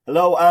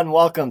Hello and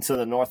welcome to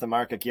the North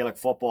America Gaelic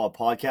Football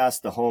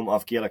Podcast, the home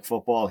of Gaelic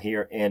football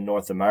here in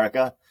North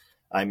America.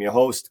 I'm your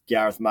host,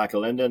 Gareth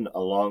McAlinden,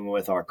 along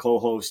with our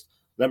co-host,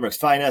 Limerick's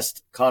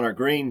finest, Connor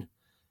Green.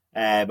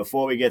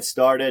 Before we get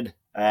started,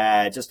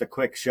 just a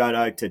quick shout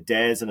out to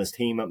Des and his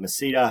team at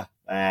Masita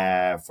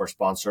for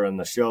sponsoring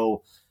the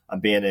show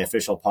and being the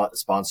official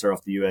sponsor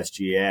of the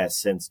USGA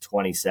since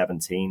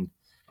 2017.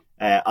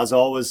 As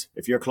always,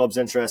 if your club's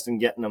interested in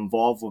getting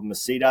involved with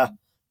Masita,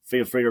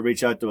 feel free to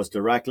reach out to us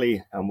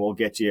directly and we'll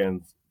get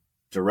you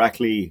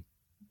directly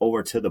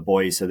over to the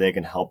boys so they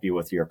can help you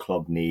with your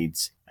club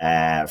needs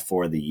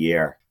for the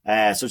year.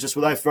 So just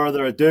without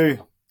further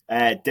ado,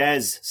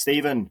 Des,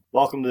 Stephen,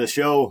 welcome to the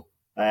show.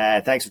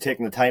 Thanks for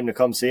taking the time to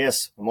come see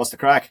us. And what's the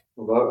crack?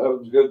 Well, it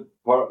was good.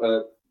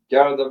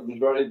 Gareth, I've been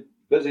very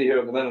busy here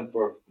at the minute.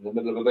 We're in the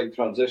middle of a big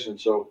transition,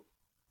 so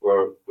we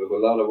have a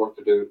lot of work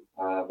to do,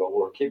 but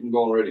we're keeping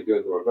going really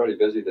good. We're very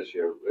busy this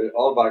year. We're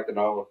all back to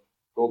normal.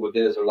 COVID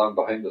days are long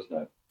behind us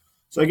now.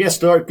 So I guess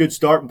good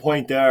starting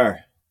point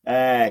there.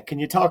 Can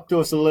you talk to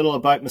us a little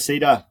about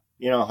Masita?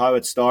 You know, how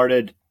it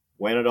started,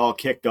 when it all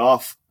kicked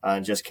off,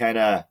 and just kind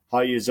of how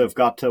you have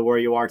got to where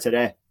you are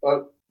today?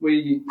 Well,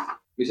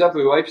 myself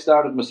and my wife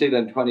started Masita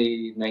in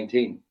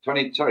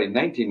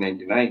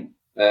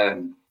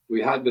 1999.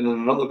 We had been in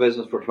another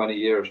business for 20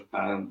 years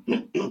and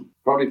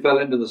probably fell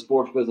into the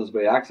sports business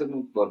by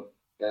accident, but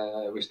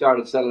we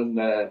started selling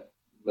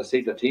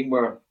Masita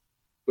Teamwear,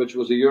 which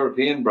was a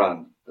European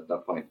brand at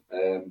that point,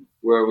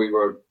 where we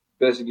were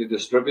basically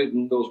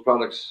distributing those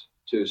products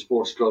to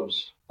sports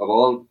clubs of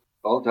all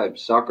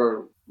types: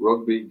 soccer,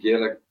 rugby,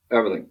 Gaelic,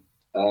 everything.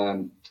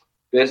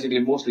 Basically,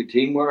 mostly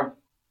teamwear.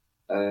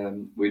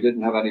 We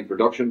didn't have any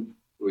production.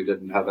 We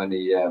didn't have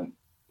any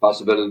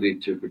possibility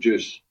to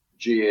produce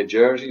GA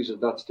jerseys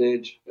at that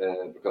stage,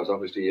 because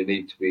obviously you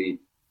need to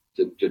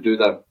do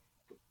that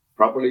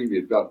properly.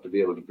 You've got to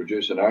be able to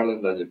produce in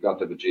Ireland, and you've got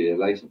to have a GA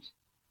license.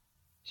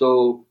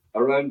 So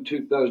around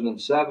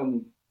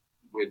 2007,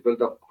 we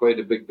built up quite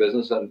a big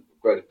business and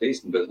quite a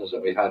decent business,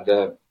 and we had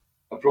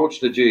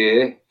approached the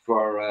GA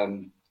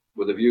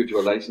with a view to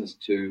a license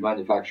to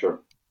manufacture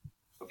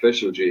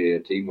official GA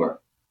teamwear.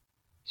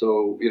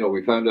 So,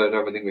 we found out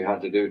everything we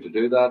had to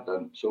do that,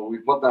 and so we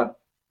put that.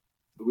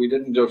 We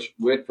didn't just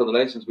wait for the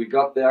license. We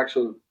got the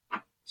actual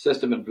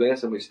system in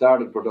place, and we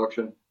started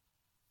production.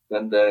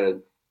 Then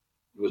it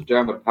was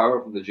Dermot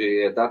Power from the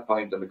GA at that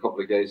point, and a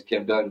couple of guys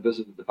came down and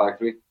visited the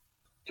factory,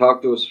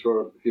 talked to us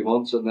for a few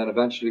months, and then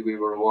eventually we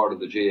were awarded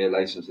the GA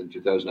license in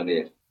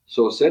 2008.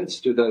 So since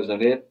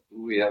 2008,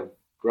 we have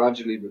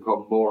gradually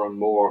become more and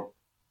more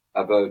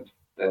about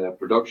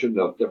production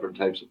of different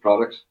types of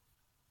products,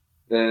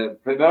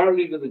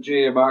 primarily to the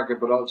GA market,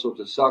 but also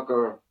to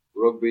soccer,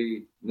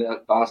 rugby,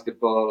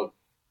 basketball,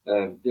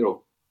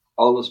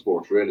 all the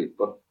sports really.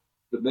 But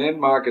the main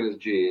market is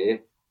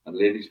GA and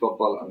ladies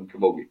football and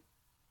camogie.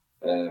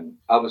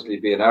 Obviously,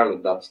 being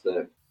Ireland, that's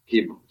the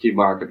key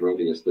market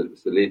really. It's the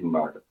leading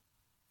market.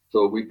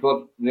 So we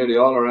put nearly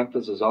all our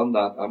emphasis on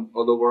that,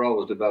 although we're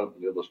always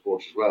developing the other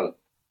sports as well.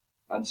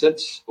 And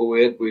since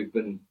 2008, we've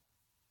been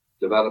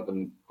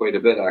developing quite a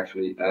bit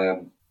actually.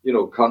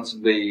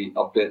 Constantly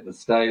updating the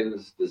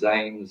styles,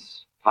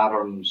 designs,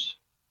 patterns,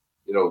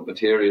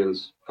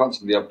 materials,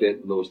 constantly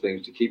updating those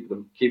things to keep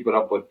it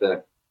up with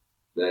the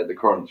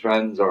current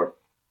trends, or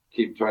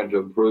keep trying to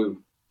improve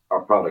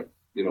our product.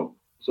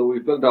 So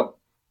we've built up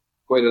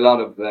quite a lot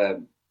of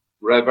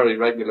very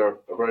regular,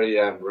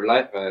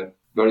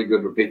 very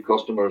good repeat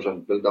customers,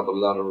 and built up a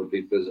lot of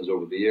repeat business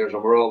over the years,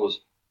 and we're always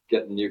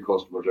getting new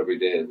customers every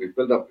day. We've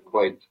built up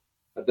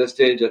at this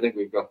stage, I think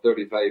we've got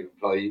 35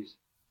 employees.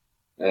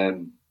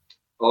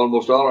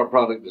 Almost all our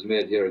product is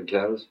made here in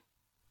Kells.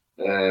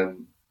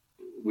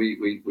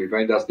 We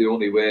find that's the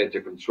only way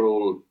to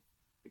control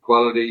the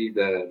quality,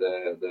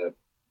 the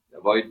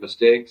avoid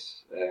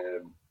mistakes,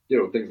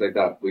 things like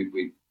that.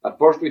 We at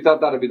first we thought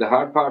that'd be the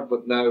hard part,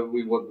 but now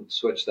we wouldn't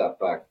switch that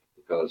back,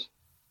 because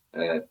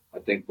I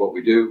think what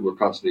we do, we're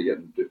constantly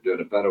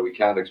doing it better. We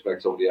can't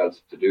expect somebody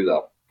else to do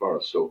that for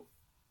us. So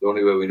the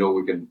only way we know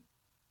we can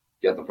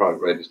get the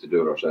product right is to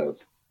do it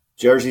ourselves.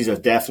 Jerseys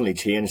have definitely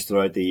changed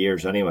throughout the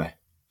years anyway.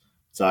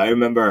 So I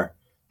remember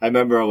when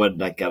I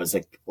was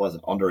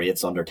under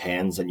 8s, under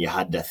 10s, and you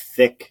had the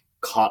thick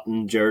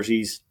cotton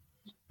jerseys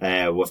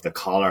with the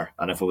collar,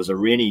 and if it was a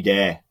rainy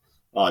day,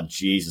 oh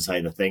Jesus,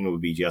 the thing would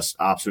be just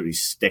absolutely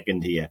sticking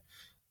to you.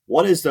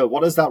 What is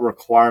that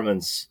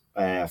requirements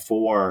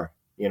for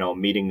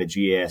meeting the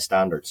GA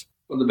standards?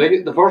 Well,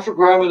 the first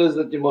requirement is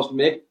that you must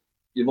be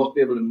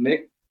able to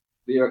make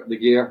the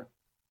gear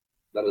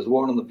that is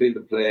worn on the field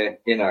of play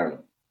in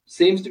Ireland.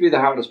 Seems to be the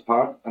hardest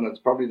part, and it's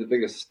probably the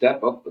biggest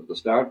step up at the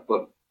start.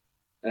 But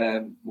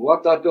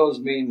what that does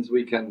means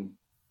we can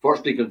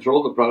firstly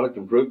control the product,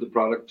 improve the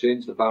product,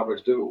 change the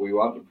fabrics, do what we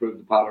want, improve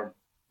the pattern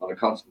on a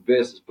constant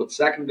basis. But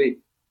secondly,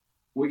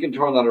 we can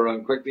turn that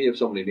around quickly if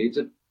somebody needs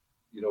it.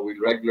 We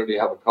regularly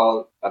have a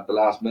call at the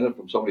last minute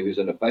from somebody who's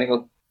in a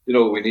final.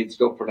 We need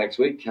stuff for next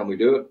week. Can we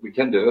do it? We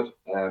can do it.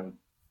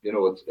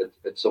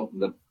 It's something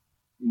that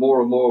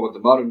more and more with the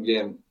modern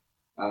game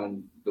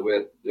and the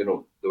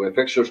way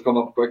fixtures come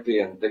up quickly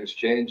and things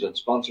change and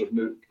sponsors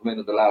come in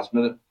at the last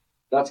minute,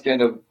 that's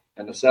kind of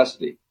a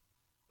necessity.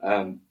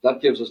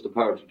 That gives us the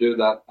power to do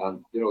that,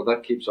 and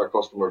that keeps our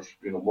customers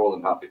more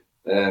than happy.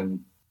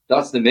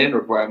 That's the main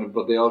requirement,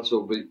 but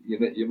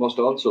you must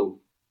also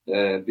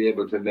be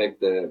able to make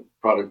the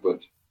product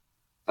with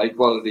high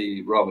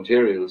quality raw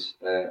materials.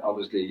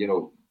 Obviously,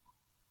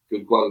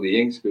 good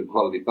quality inks, good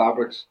quality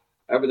fabrics.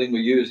 Everything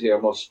we use here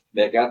must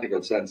make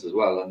ethical sense as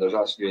well. And there's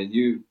actually a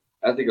new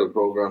ethical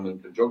program in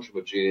conjunction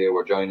with GA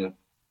we're joining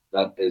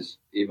that is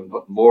even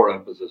putting more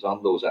emphasis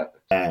on those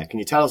ethics. Can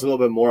you tell us a little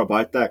bit more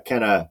about that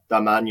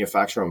that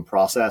manufacturing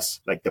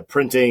process, like the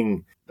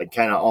printing, like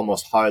kind of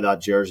almost how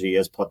that jersey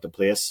is put to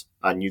place,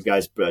 and you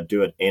guys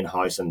do it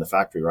in-house in the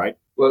factory, right?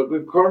 Well,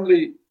 we've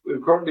currently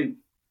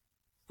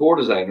 4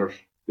 designers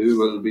who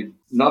will be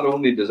not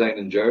only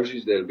designing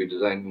jerseys, they'll be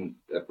designing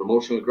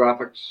promotional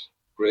graphics,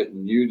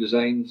 creating new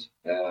designs,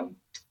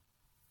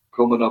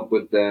 coming up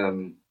with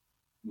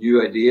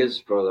new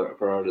ideas for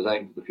our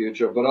design for the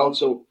future. But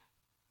also,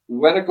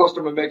 when a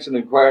customer makes an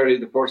inquiry,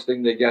 the first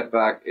thing they get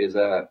back is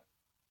a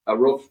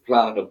rough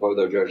plan of how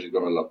their jersey is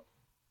going to look.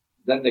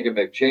 Then they can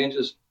make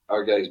changes.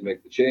 Our guys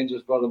make the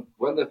changes for them.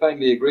 When they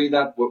finally agree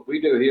that, what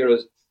we do here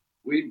is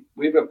we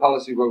have a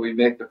policy where we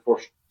make the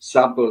first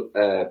sample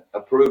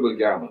approval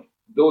garment.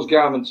 Those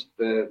garments,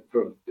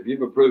 if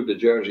you've approved a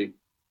jersey,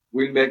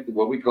 we'll make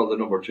what we call the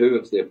number 2.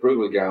 It's the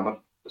approval garment.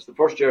 It's the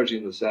first jersey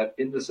in the set,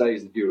 in the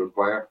size that you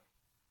require.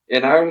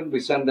 In Ireland, we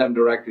send them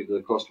directly to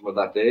the customer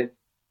that day.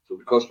 So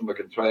the customer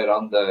can try it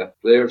on the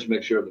players,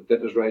 make sure the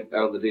fit is right,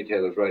 all the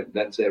detail is right, and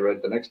then say,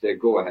 right, the next day,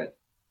 go ahead.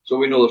 So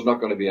we know there's not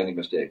going to be any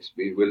mistakes.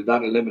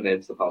 That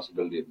eliminates the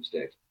possibility of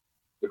mistakes.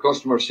 The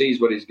customer sees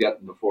what he's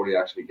getting before he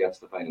actually gets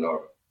the final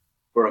order.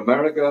 For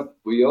America,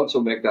 we also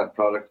make that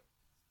product,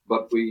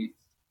 but we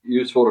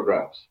use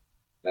photographs.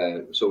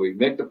 So we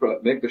make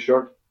the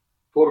shirt,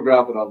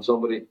 photograph it on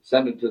somebody,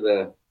 send it to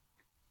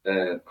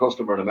the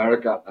customer in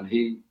America, and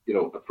he,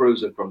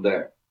 approves it from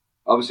there.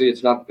 Obviously,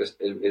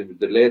 it would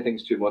delay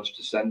things too much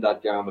to send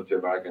that garment to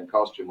America and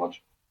cost too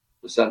much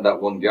to send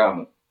that one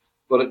garment.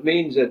 But it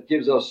means it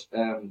gives us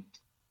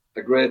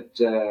a great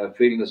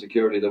feeling of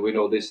security that we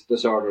know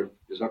this order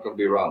is not going to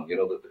be wrong.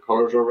 That the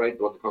colours are right,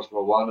 what the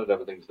customer wanted,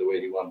 everything's the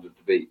way he wanted it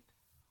to be.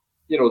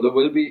 There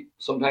will be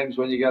sometimes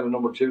when you get a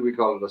number 2, we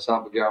call it a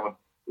sample garment.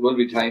 There will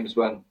be times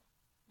when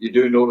you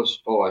do notice,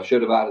 I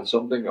should have added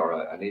something,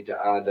 or I need to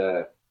add,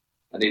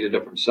 I need a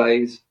different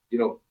size.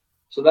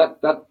 So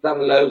that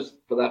allows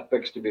for that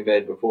fix to be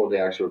made before the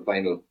actual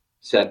final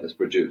set is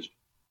produced.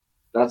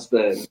 That's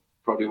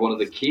probably one of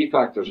the key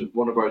factors.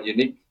 One of our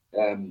unique.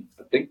 I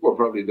think we're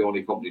probably the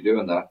only company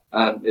doing that,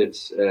 and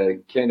it's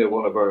kind of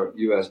one of our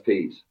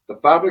USPs. The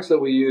fabrics that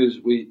we use,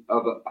 we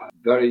have a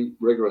very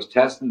rigorous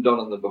testing done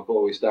on them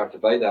before we start to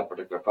buy that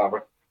particular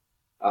fabric,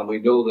 and we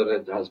know that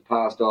it has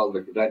passed all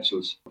the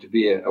credentials to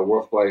be a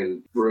worthwhile,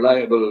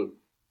 reliable,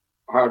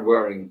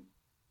 hard-wearing,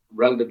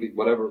 relatively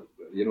whatever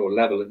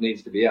level it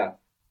needs to be at,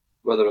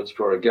 whether it's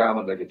for a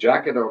garment like a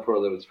jacket, or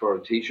whether it's for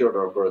a t-shirt,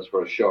 or whether it's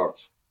for a short.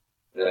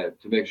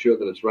 To make sure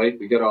that it's right,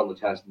 we get all the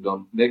testing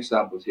done, make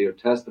samples here,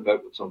 test them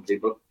out with some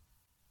people,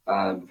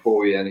 and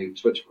before we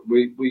switch,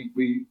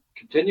 we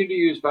continue to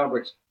use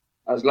fabrics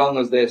as long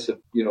as they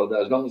suit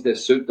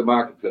the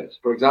marketplace.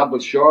 For example,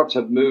 shorts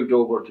have moved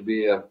over to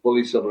be a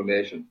fully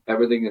sublimation.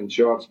 Everything in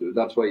shorts,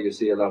 that's why you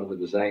see a lot of the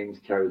designs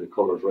carry the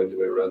colours right the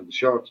way around the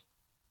shorts.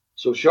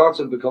 So shorts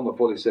have become a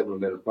fully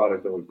sublimated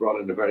product, and we've brought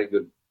in a very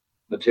good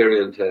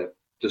material to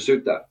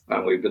suit that,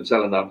 and we've been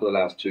selling that for the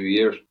last 2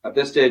 years. At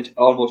this stage,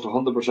 almost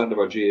 100% of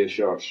our GA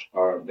shirts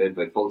are made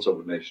by full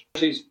sublimation.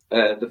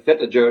 The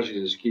fit of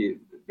jerseys is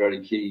very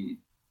key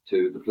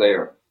to the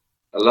player.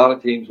 A lot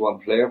of teams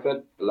want player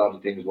fit, a lot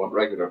of teams want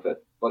regular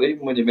fit. But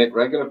even when you make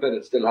regular fit,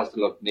 it still has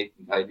to look neat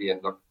and tidy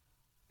and look,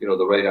 the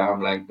right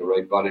arm length, the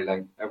right body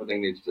length.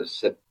 Everything needs to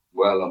sit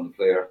well on the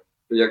player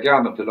for your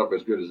garment to look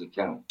as good as it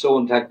can.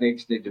 Sewing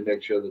techniques need to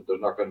make sure that there's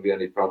not going to be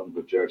any problems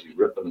with jerseys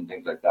ripping and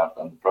things like that,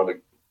 and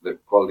the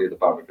quality of the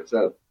fabric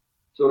itself.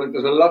 So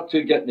there's a lot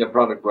to getting your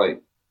product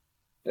right.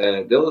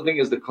 The other thing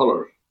is the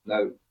colours.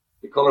 Now,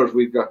 the colours,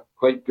 we've got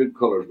quite good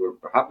colours. We're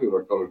happy with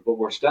our colours, but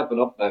we're stepping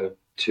up now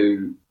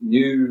to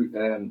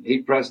new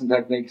heat pressing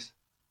techniques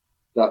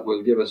that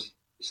will give us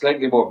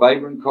slightly more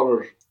vibrant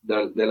colours.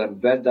 They'll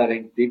embed that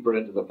ink deeper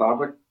into the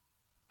fabric,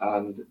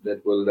 and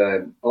that will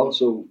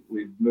also,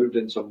 we've moved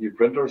in some new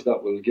printers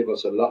that will give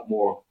us a lot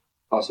more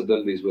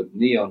possibilities with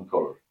neon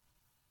colours.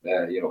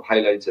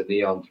 Highlights of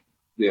neon,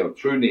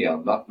 true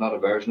neon, not a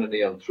version of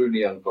neon, true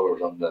neon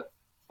colours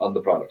on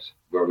the products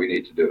where we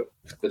need to do it.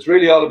 It's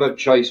really all about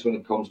choice when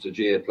it comes to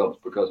GA clubs,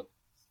 because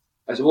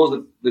I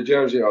suppose the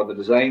jersey or the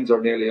designs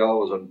are nearly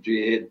always on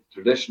GA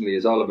traditionally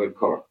is all about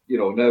colour.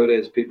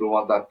 Nowadays people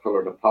want that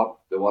colour to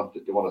pop. They want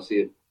to see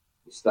it,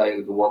 the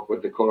style to work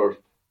with the colours,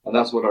 and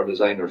that's what our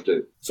designers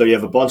do. So you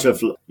have a bunch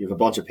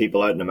of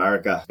people out in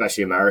America,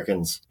 especially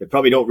Americans. They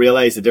probably don't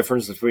realise the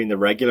difference between the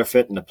regular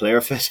fit and the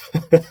player fit.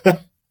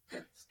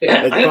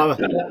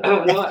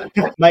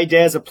 My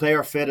days of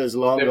player fit is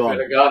long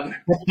gone.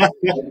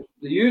 The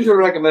usual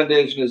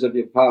recommendation is if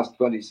you pass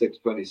 26,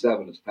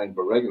 27, it's time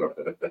for regular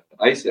fit.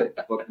 I say,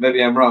 but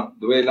maybe I'm wrong.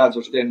 The way lads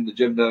are staying in the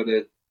gym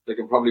nowadays, they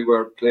can probably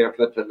wear player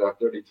fit till they're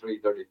 33,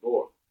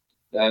 34.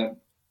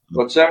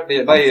 But certainly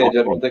at my age,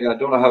 I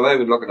don't know how I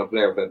would look at a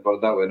player fit, put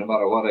it that way, no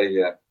matter what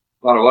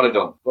I've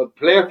done. But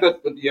player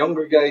fit with the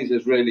younger guys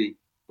is really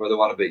where they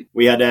want to be.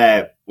 We had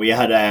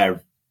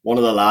one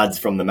of the lads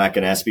from the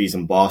Macanespies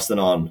in Boston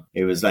on.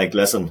 He was like,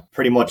 listen,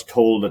 pretty much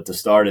told at the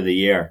start of the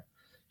year,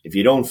 if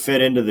you don't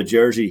fit into the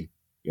jersey,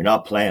 you're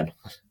not playing.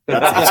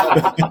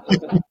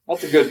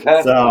 That's a good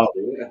test. So,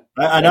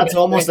 and that's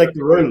almost like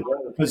the rule,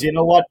 because you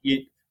know what?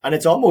 And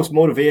it's almost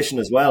motivation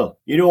as well.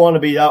 You don't want to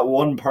be that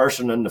one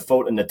person in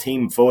the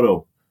team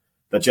photo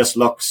that just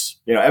looks,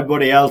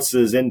 everybody else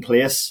is in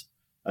place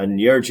and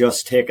you're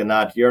just taking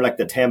that. You're like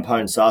the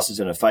 10-pound sausage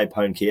in a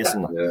 5-pound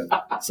casing.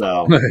 Yeah.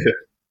 So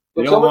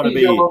but some of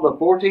these young under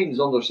 14s,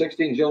 under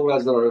 16s, young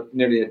lads that are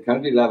nearly at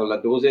county level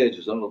at those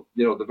ages,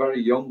 the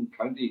very young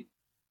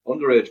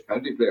underage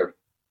county players.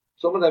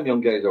 Some of them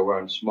young guys are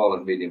wearing small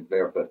and medium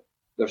player fit.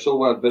 They're so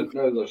well built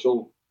now. They're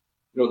so,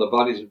 the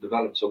bodies have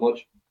developed so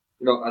much,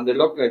 and they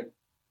look like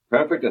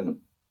perfect in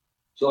them.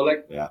 So,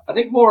 I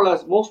think more or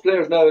less most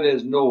players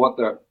nowadays know what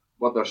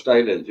their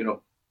style is.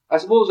 I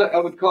suppose I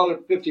would call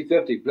it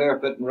 50-50, player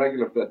fit and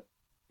regular fit.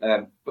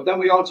 But then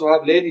we also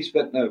have ladies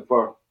fit now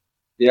for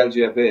the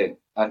LGFA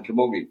and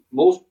Camogie.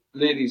 Most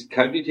ladies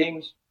county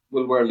teams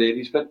will wear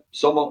ladies fit.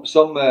 Some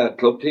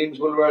club teams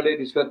will wear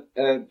ladies fit.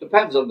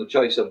 Depends on the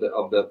choice of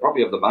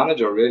the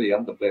manager really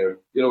and the player.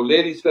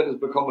 Ladies fit is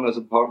becoming as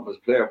important as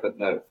player fit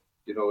now.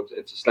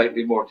 It's a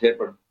slightly more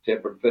tapered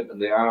fit, and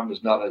the arm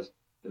is not as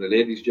in a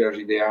ladies'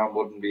 jersey. The arm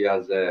wouldn't be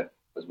as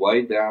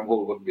wide. The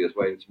armhole wouldn't be as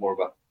wide. It's more of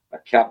a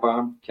capped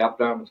arm.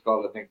 It's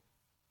called, I think.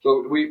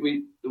 So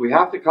we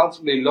have to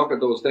constantly look at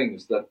those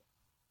things to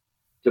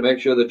make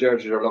sure the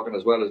jerseys are looking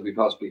as well as we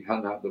possibly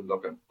can have them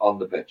looking on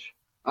the pitch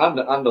and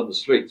on the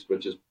streets,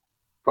 which is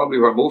probably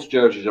where most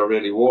jerseys are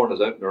really worn,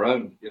 is out and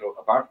around.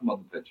 Apart from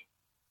on the pitch.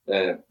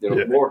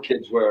 More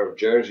kids wear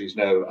jerseys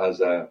now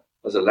as a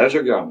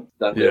leisure garment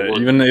than they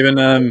would.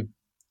 Even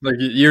like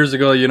years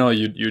ago,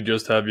 you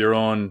just have your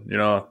own,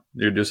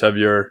 you just have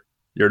your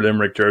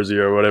Limerick jersey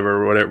or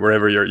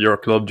wherever your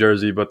club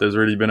jersey. But there's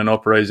really been an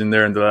uprising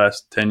there in the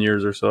last 10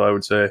 years or so, I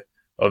would say,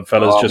 of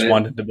fellas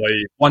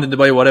wanted to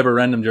buy whatever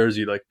random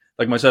jersey. Like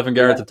myself and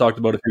Gareth have talked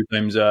about a few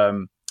times.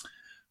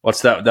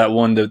 What's that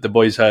one that the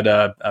boys had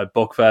at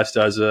Buckfast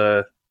as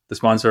the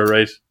sponsor,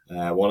 right?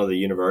 One of the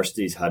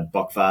universities had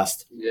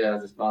Buckfast. Yeah,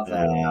 as a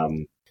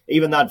sponsor.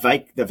 Even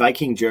the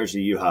Viking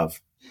jersey you have.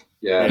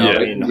 Yeah.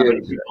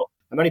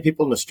 How many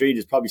people in the street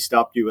has probably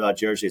stopped you with that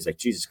jersey? It's like,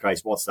 Jesus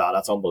Christ, what's that?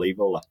 That's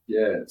unbelievable.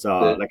 Yeah.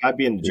 So, I'd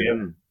be in the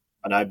gym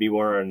and I'd be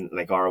wearing,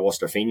 our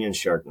Worcester Fenians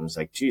shirt, and it's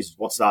like, Jesus,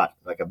 what's that?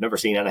 I've never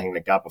seen anything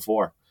like that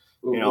before.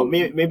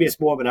 Maybe it's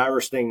more of an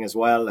Irish thing as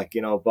well,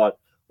 but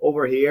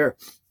over here,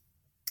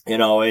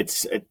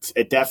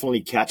 it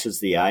definitely catches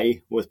the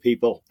eye with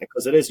people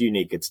because it is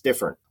unique. It's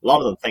different. A lot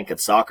of them think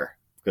it's soccer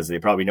because they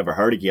probably never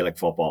heard of Gaelic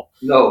football.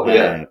 No,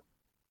 yeah.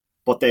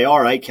 But they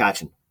are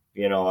eye-catching,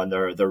 and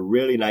they're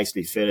really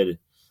nicely fitted,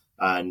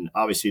 and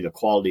obviously the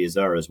quality is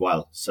there as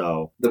well.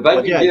 So the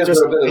Viking Gales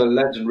are a bit of a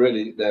legend,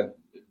 really.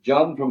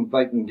 John from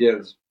Viking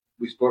Gales,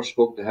 we first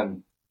spoke to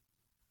him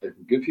a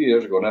good few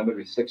years ago now,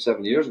 maybe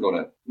 6-7 years ago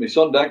now. My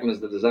son Declan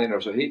is the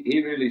designer, so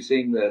he really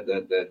seen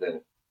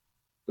the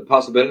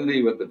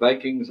possibility with the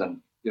Vikings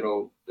and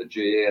the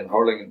GA and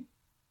hurling.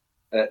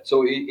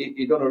 So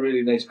he done a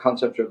really nice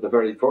concept of the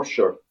very first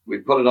shirt. We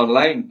put it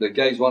online. The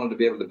guys wanted to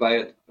be able to buy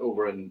it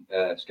over in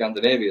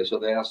Scandinavia, so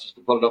they asked us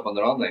to put it up on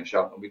their online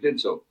shop, and we did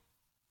so.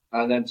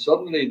 And then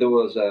suddenly there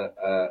was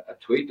a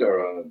tweet,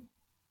 I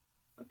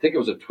think it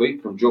was a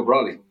tweet from Joe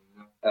Brawley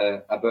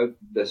about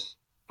this.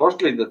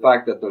 Firstly, the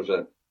fact that there's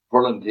a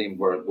hurling team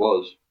where it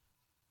was,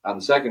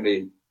 and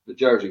secondly, the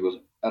jersey was,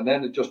 and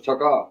then it just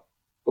took off.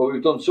 But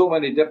we've done so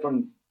many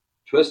different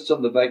twists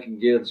on the Viking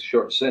Gales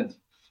shirt since.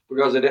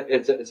 Because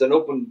it's an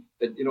open,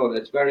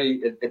 it's very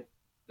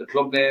the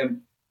club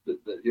name,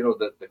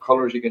 the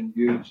colours you can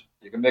use.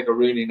 You can make a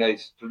really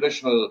nice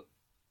traditional,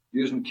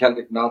 using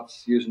Celtic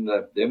knots, using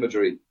the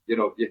imagery.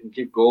 You can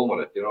keep going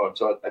with it.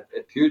 So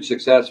it's huge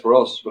success for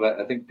us. But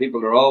I think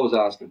people are always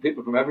asking.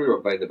 People from everywhere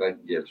buy the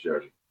Viking Gales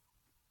jersey.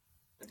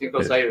 I think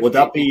those Irish would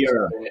that be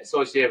your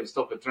associated with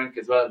stuff with drink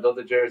as well? The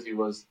other jersey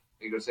was,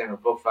 you were saying,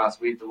 with Buckfast.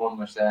 We had the one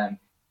with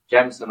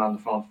Jemison on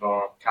the front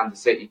for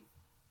Kansas City.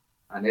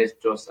 And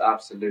it just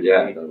absolutely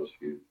that was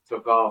huge.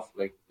 Took off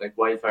like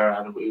wildfire.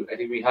 And I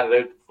think we had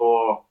it out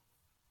before,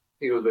 I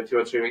think it was about 2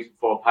 or 3 weeks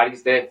before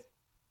Paddy's Day.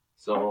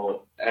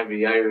 So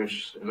every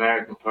Irish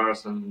American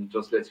person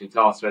just literally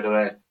thought straight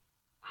away,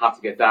 have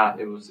to get that.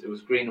 It was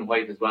green and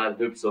white as well,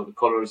 so the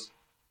colours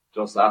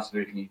just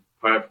absolutely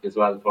perfect as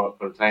well for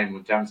the time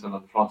with Jamison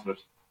on the front of it.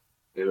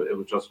 It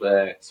was just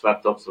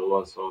swept up, so it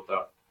was. So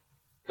the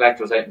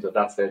collector's items at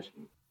that stage.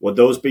 Would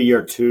those be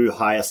your 2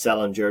 highest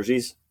selling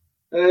jerseys?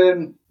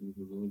 Probably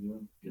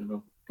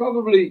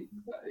Probably,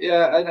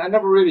 yeah. I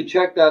never really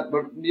checked that,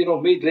 but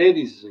Mead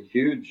Ladies is a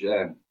huge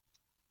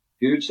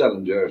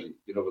selling jersey.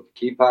 With the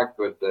key pack,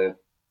 with the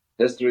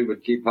history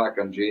with key pack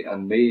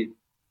and Mead,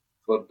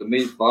 but the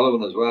Mead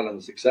following as well, and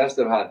the success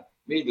they've had.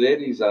 Mead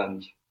Ladies,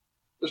 and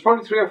there's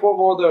probably 3 or 4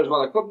 more there as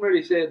well. I couldn't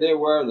really say they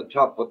were the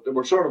top, but they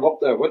were sort of up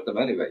there with them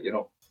anyway.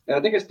 And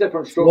I think it's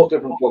different strokes,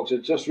 different folks.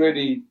 It's just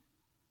really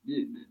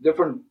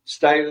different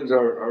styles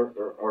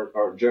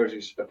or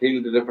jerseys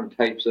appeal to different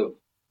types of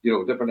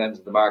different ends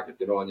of the market.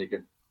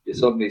 And you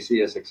suddenly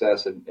see a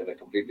success in a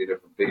completely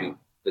different field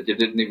that you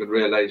didn't even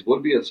realize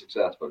would be as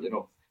successful.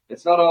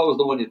 It's not always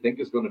the one you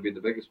think is going to be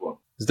the biggest one.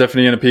 It's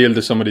definitely an appeal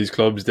to some of these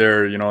clubs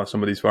there,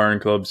 some of these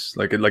foreign clubs.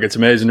 Like it's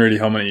amazing really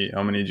how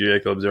many GA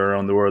clubs are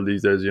around the world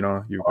these days.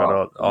 You've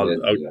got out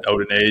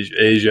in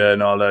Asia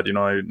and all that.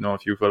 I know a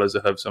few fellas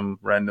that have some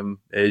random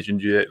Asian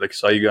GA, like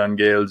Saigon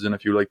Gales and a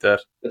few like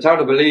that. It's hard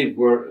to believe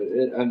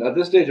and at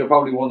this stage you're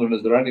probably wondering,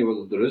 is there anywhere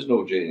that there is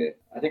no GA?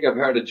 I think I've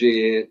heard of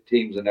GA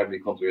teams in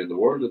every country in the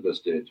world at this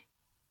stage.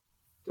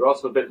 They're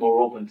also a bit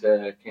more open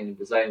to kind of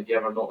design. If you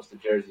ever noticed the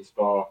jerseys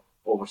for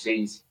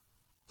overseas,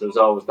 there's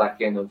always that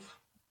kind of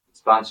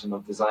expansion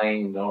of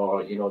design,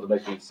 or there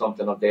might be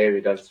something of the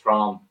area that it's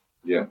from.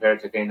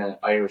 Compared to kind of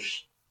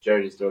Irish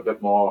jerseys, they're a bit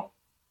more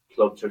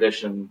club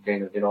tradition,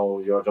 kind of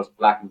you're just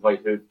black and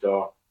white hooped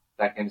or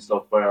that kind of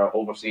stuff. Where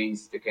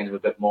overseas they're kind of a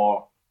bit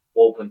more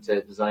open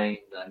to design,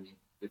 and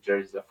the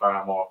jerseys are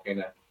far more kind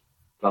of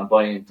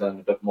flamboyant and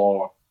a bit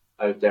more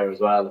out there as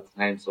well at the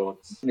time. So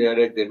it's I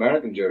like the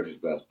American jerseys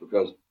best,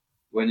 because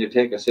when you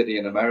take a city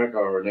in America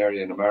or an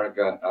area in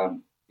America,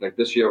 like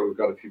this year, we've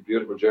got a few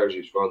beautiful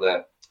jerseys for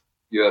the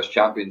U.S.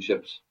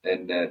 Championships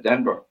in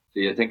Denver. So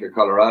you think of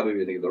Colorado,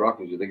 you think of the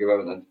Rockies, you think of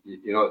everything.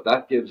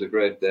 That gives a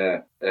great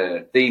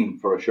theme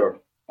for a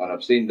shirt. And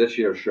I've seen this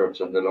year's shirts,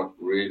 and they look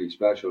really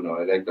special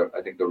now. I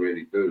think they're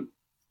really cool.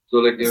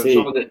 So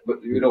some of the,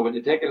 when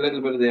you take a little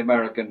bit of the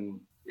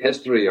American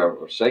history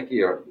or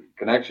psyche or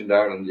connection to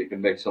Ireland, you can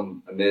make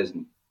some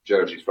amazing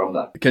jerseys from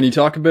that. Can you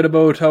talk a bit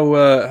about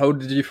how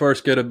did you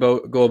first go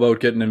about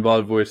getting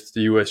involved with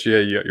the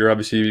USGA? You're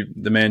obviously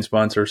the main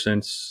sponsor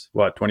since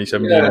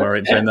 2017. Am I right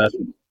in saying that?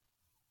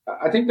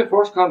 I think the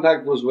first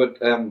contact was with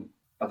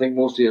I think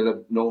most of you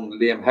have known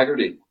Liam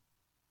Hegarty.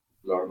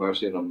 Lord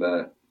mercy on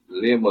him.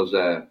 Liam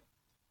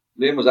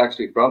was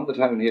actually from the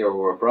town here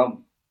where we're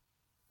from.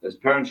 His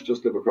parents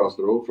just live across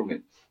the road from me,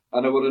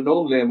 and I would have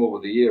known Liam over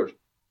the years,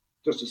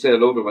 just to say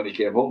hello to him when he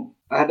came home.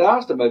 I had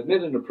asked him, I'd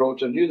made an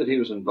approach, I knew that he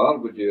was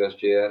involved with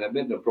USGA, and I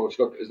made an approach,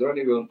 look, is there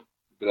anyone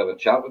who could have a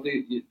chat with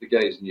the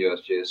guys in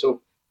USGA?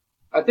 So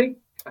I think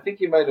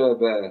he might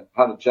have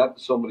had a chat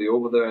to somebody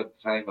over there at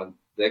the time, and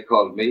they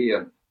called me,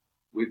 and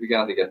we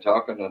began to get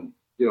talking,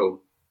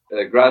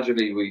 and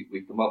gradually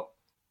we come up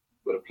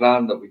with a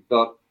plan that we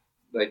thought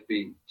might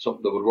be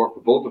something that would work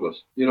for both of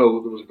us. There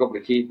was a couple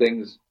of key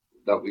things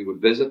that we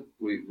would visit.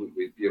 We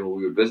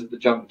would visit the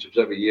championships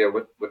every year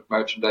with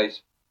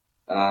merchandise,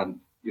 and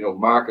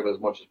market as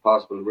much as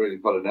possible, really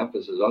put an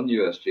emphasis on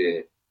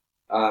USGA.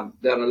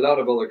 There are a lot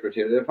of other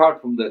criteria.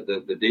 Apart from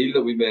the deal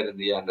that we made in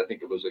the end, I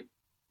think it was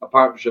a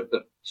partnership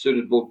that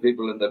suited both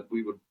people, and that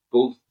we would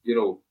both,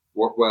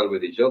 work well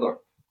with each other.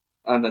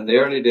 And in the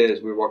early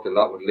days, we worked a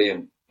lot with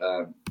Liam. He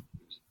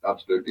was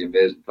absolutely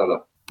amazing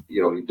fella.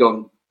 He'd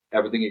done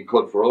everything he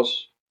could for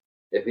us.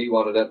 If he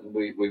wanted it,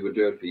 we would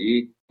do it for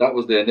you. That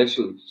was the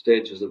initial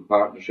stages of the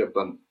partnership,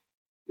 and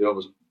it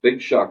was a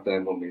big shock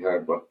then when we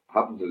heard what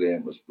happened to Liam.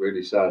 It was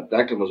really sad.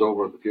 Declan was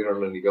over at the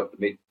funeral, and he got to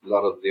meet a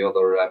lot of the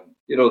other,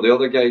 the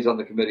other guys on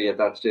the committee at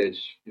that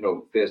stage,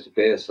 face to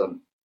face.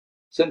 And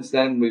since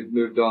then, we've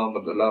moved on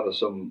with a lot of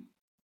some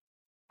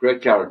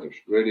great characters.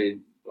 Really,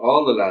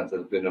 all the lads that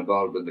have been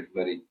involved in the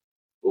committee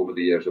over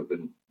the years have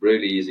been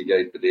really easy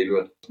guys to deal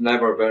with. It's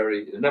never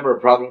a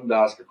problem to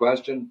ask a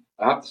question.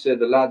 I have to say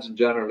the lads in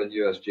general in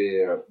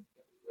USGA are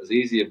as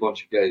easy a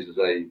bunch of guys as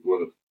I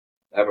would have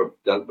ever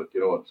dealt with.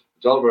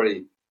 It's all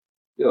very,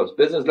 it's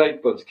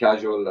business-like, but it's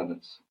casual,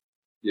 and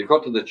you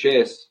cut to the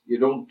chase. You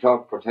don't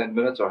talk for 10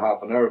 minutes or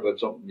half an hour about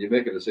something. You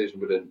make a decision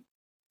within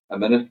a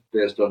minute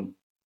based on,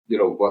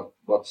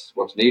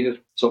 what's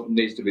needed. Something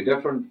needs to be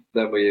different,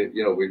 then we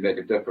make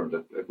it different.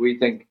 If we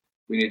think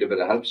we need a bit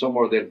of help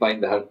somewhere, they'll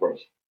find the help for us.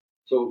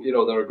 So,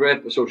 they're a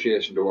great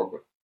association to work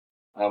with.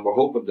 And we're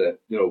hoping that,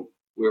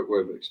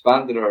 we've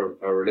expanded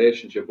our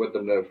relationship with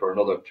them now for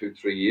another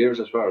 2-3 years,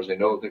 as far as I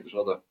know. I think there's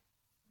another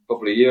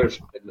couple of years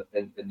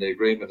in the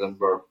agreement, and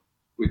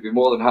we'd be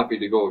more than happy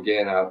to go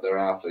again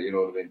thereafter,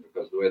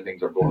 because the way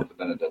things are going at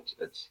the minute,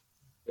 it's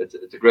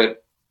a great,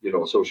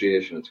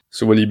 association.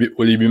 So will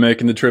you be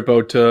making the trip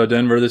out to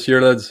Denver this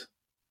year, lads?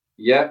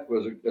 Yeah,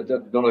 I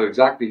don't know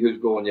exactly who's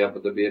going yet,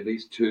 but there'll be at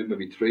least 2,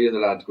 maybe 3 of the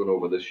lads going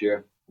over this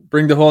year.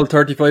 Bring the whole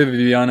 35 of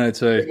you on, I'd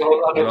say.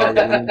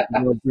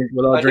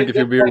 We'll all drink a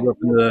few beers up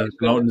in the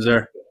mountains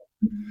there.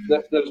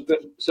 There's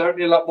been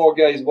certainly a lot more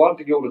guys want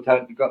to go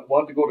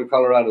to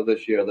Colorado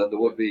this year than there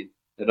would be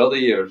in other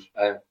years.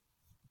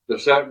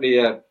 There's certainly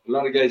a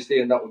lot of guys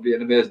saying that would be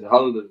an amazing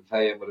holiday to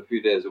tie in with a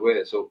few days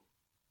away. So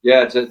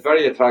Yeah, it's a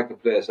very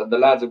attractive place, and the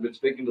lads have been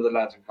speaking to the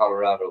lads in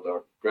Colorado. They're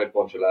a great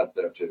bunch of lads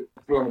there too.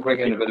 If you want to bring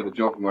in a bit of a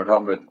joke when we're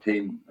talking about the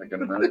team, I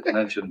can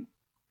mention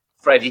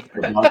Freddie.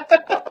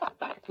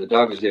 the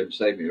dog is here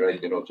beside me,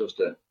 right? Just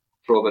to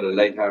throw a bit of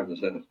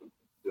lightheartedness in it.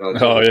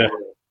 Oh, yeah.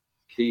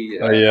 Key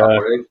yeah.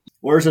 operation.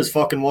 Where's his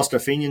fucking Worcester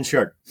Fenian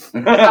shirt?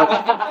 Should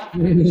have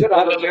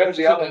had a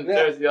jersey on.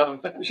 Jersey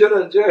on. Should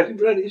have a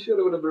jersey. He should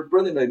have been a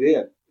brilliant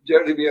idea.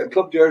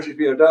 Club jersey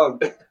for your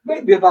dog.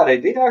 Might be a bad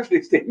idea,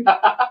 actually, Steve.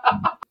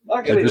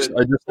 Actually, I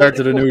just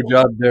started a new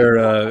job there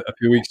a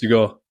few weeks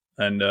ago,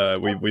 and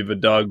we've a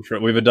dog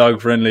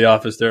friendly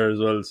office there as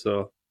well.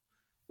 So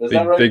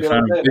big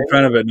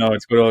fan of it. No,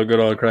 it's good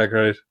old crack,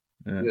 right?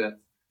 Yeah.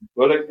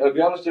 Well, I'll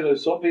be honest with you.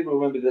 Some people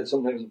maybe that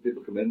sometimes when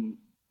people come in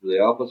to the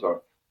office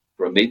or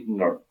for a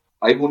meeting, or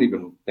I won't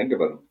even think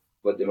about them.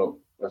 But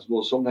I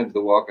suppose sometimes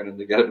they walk in and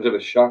they get a bit of a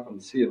shock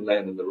and see him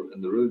laying in the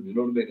room. You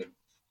know what I mean? And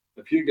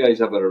a few guys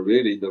have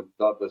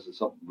thought this is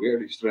something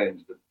weirdly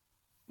strange.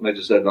 And I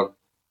just said, look,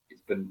 he's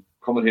been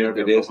coming here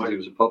every day since he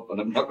was a pup, and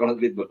I'm not going to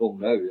leave him at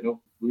home now.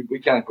 We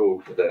can't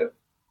go to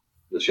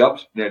the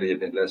shops nearly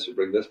unless we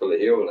bring this fella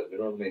here with us. You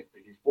know what I mean?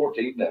 He's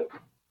 14 now,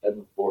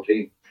 heading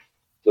 14.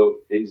 So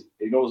he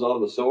knows all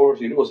the stores.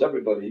 He knows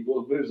everybody. He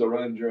moves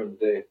around during the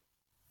day,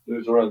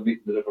 moves around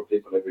meeting the different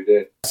people every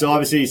day. So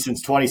obviously,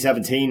 since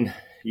 2017,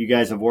 you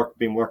guys have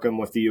been working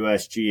with the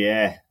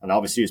USGA, and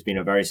obviously it's been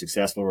a very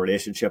successful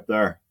relationship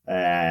there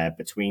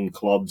between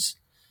clubs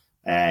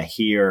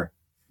here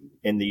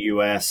in the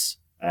US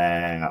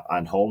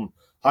and home.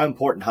 How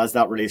important has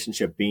that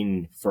relationship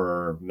been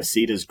for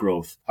Masita's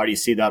growth? How do you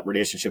see that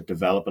relationship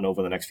developing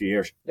over the next few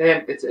years?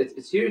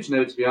 It's huge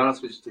now, to be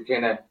honest, which to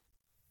kind of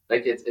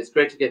it's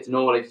great to get to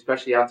know,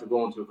 especially after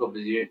going to a couple of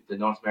the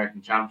North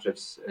American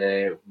Championships,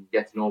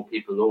 get to know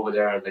people over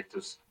there.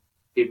 There's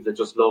people that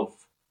just love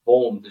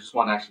home. They just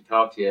want to actually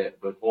talk to you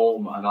about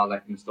home and all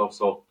that kind of stuff.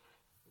 So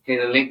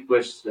kind of link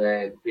with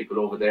people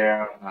over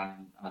there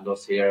and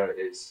us here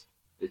is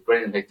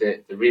brilliant. They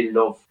really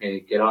love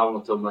get on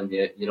with them, and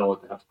you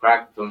have to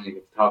crack with them. You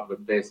get to talk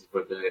about places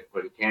where they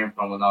came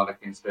from and all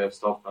that kind of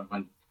stuff. And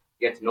when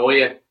they get to know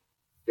you,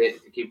 they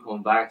keep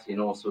coming back to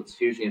you. So it's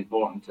hugely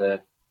important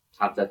to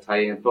have that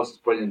tie in. Plus, it's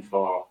brilliant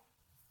to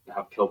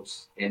have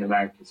clubs in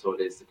America, so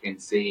it is to kind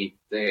of see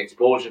the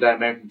exposure that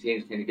American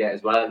teams kind of get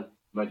as well.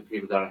 The amount of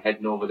people that are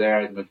heading over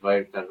there, the amount of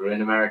Irish that are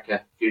in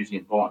America, hugely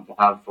important to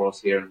have for us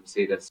here and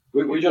see this.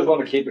 We just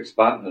want to keep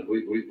expanding it.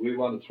 We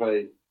want to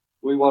try.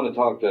 We want to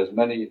talk to as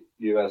many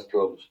US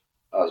clubs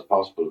as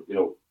possible.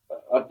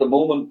 At the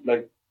moment,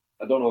 I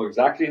don't know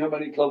exactly how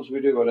many clubs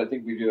we do, but I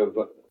think we do have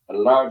a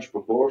large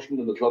proportion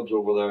of the clubs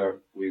over there.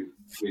 We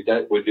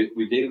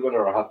deal with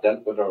or have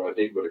dealt with or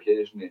deal with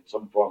occasionally in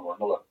some form or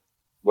another,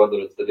 whether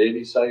it's the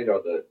ladies' side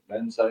or the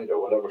men's side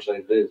or whatever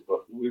side it is.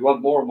 But we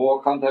want more and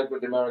more contact with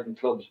the American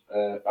clubs,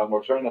 and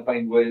we're trying to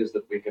find ways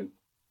that we can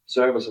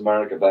service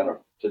America better,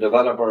 to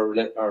develop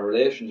our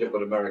relationship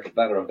with America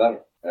better and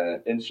better.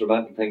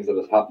 Instrumental things that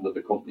has happened at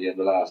the company in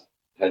the last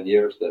 10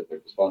 years, the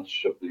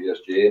sponsorship of the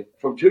USGA.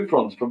 From two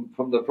fronts.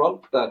 From the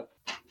front that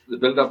the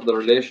build up of the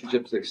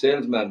relationships, like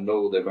salesmen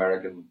know the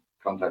American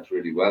contacts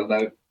really well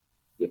now.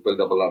 They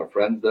build up a lot of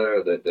friends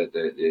there. They get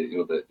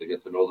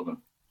to know them and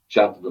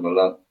chat to them a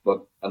lot.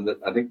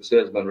 I think the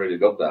salesmen really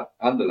love that,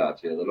 and the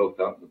lads here. They love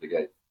talking to the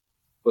guys.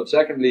 But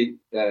secondly,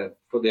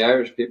 for the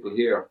Irish people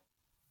here,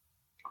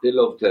 they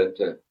love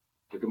to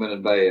come in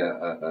and buy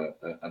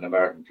an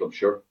American club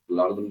shirt. A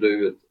lot of them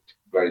do. It's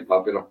very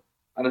popular,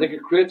 and I think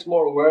it creates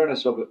more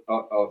awareness of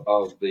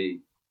the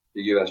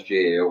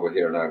USGA over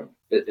here in Ireland.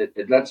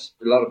 It lets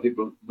a lot of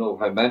people know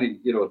how many.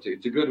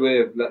 It's a good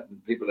way of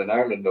letting people in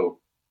Ireland know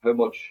how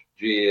much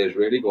GA is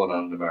really going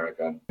on in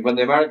America. And when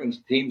the American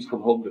teams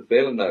come home to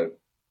fail now,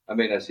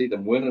 I see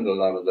them winning a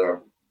lot of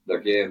their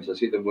games. I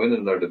see them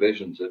winning their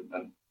divisions,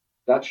 and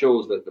that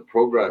shows that the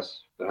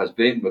progress there has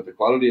been with the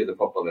quality of the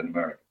football in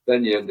America.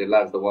 Then you have the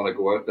lads that want to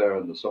go out there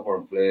in the summer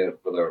and play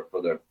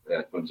for their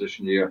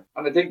transition year.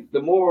 And I think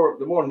the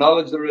more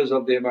knowledge there is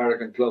of the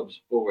American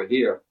clubs over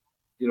here,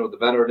 the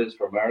better it is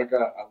for America,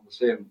 and the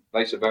same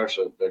vice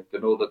versa. To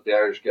know that the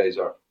Irish guys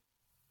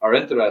are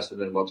interested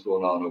in what's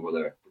going on over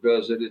there,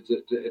 because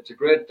it's a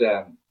great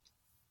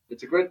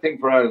thing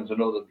for Ireland to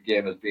know that the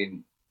game has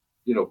been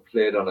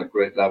played on a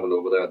great level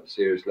over there at the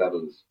serious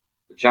levels.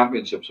 The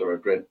championships are a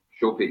great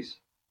showpiece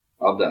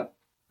of that.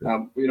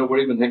 We're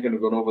even thinking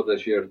of going over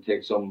this year to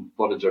take some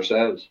footage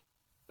ourselves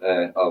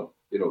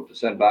to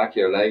send back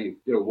here live.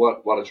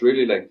 What it's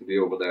really like to be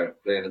over there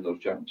playing in those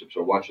championships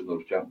or watching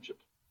those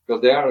championships,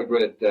 because they are a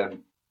great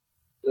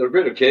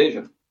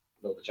occasion.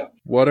 The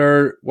championships.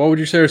 What would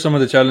you say are some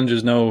of the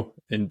challenges now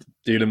in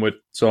dealing with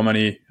so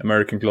many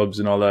American clubs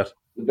and all that?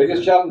 The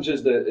biggest challenge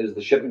is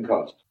the shipping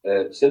cost.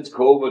 Since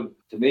COVID,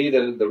 to me,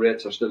 the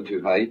rates are still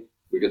too high.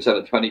 We could send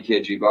a 20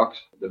 kg box.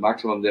 The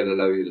maximum they'll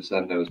allow you to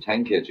send now is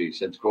 10 kg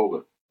since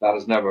COVID. That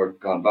has never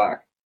gone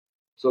back.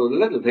 So the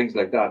little things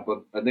like that,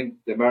 but I think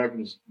the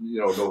Americans,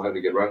 know how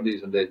to get around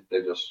these, and they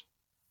just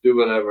do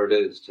whatever it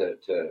is to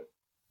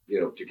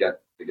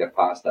get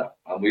past that.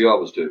 And we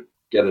always do.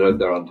 get it out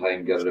there on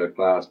time, get it out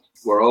fast.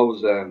 We're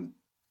always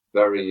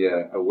very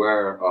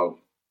aware of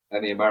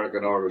any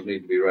American orders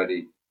need to be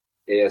ready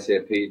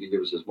ASAP to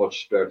give us as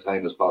much spare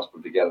time as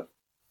possible to get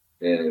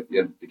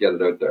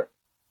it out there.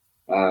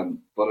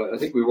 But I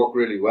think we work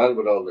really well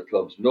with all the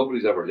clubs.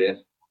 Nobody's ever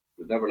late.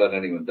 We've never let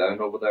anyone down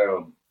over there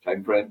on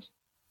time frames.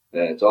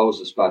 It's always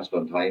dispatched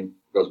on time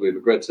because we have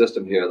a great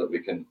system here that we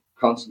can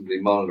constantly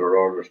monitor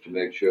orders to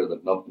make sure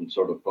that nothing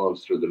sort of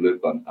falls through the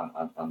loop and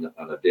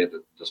a date,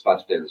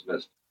 dispatch date is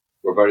missed.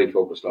 We're very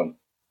focused on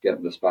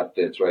getting dispatch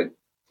dates right.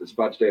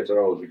 Dispatch dates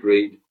are always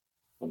agreed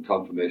on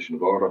confirmation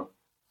of order,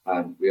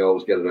 and we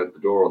always get it out the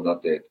door on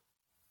that date.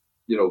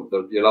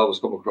 You'll always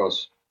come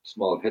across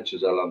small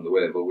hitches along the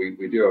way, but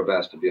we do our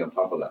best to be on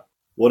top of that.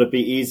 Would it be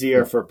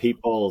easier for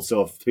people?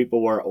 So if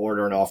people were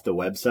ordering off the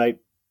website,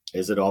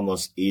 is it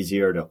almost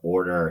easier to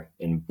order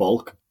in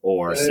bulk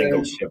or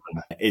single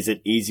shipment? Is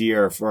it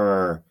easier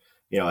for,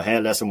 hey,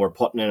 listen, we're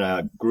putting in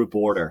a group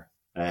order.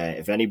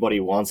 If anybody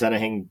wants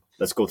anything,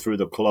 let's go through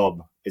the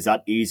club. Is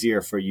that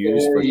easier for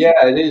you?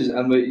 Yeah, it is.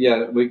 And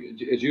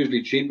it's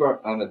usually cheaper,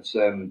 and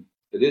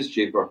it is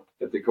cheaper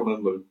if they come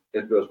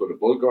into us with a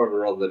bulk order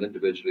rather than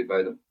individually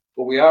buy them.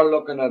 But we are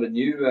looking at a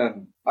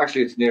new,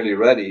 actually it's nearly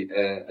ready,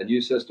 a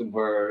new system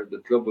where the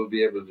club will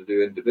be able to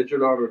do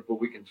individual orders, but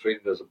we can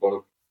treat it as a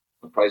bulk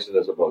and price it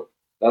as a bulk.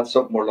 That's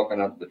something we're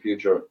looking at in the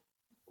future.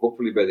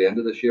 Hopefully by the end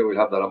of this year, we'll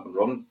have that up and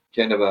running.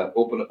 Kind of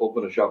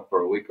open a shop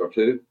for a week or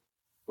two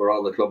for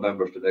all the club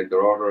members to make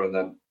their order, and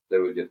then they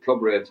will get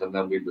club rates, and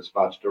then we'll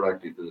dispatch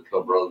directly to the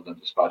club rather than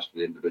dispatch to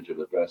the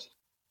individual addresses.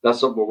 That's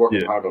something we're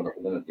working hard on at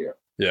the minute here.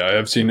 Yeah,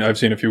 I've seen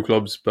a few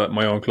clubs, but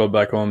my own club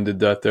back home did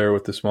that there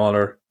with the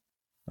smaller,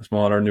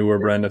 newer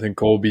brand. I think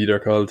Kobe they're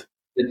called.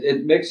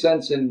 It makes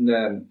sense in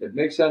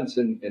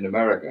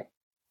America,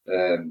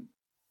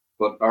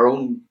 but our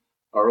own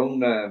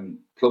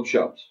club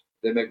shops,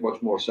 they make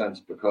much more sense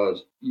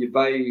because you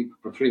buy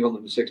for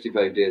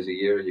 365 days a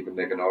year. You can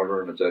make an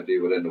order and it's out to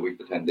you within a week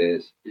to 10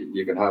 days.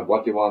 You can have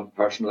what you want,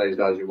 personalized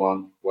as you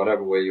want,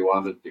 whatever way you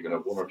want it. You can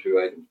have one or two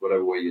items,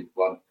 whatever way you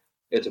want.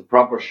 It's a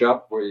proper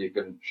shop where you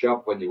can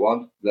shop when you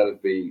want. Let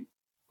it be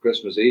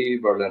Christmas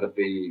Eve or let it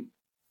be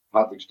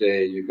Patrick's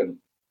Day. You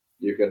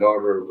can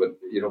order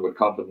with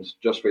confidence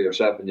just for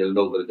yourself, and you'll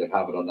know that they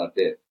have it on that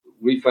day.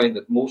 We find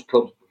that most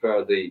clubs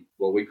prefer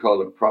what we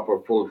call a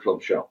proper full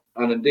club shop.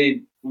 And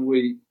indeed,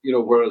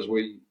 whereas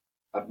we,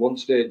 at one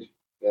stage,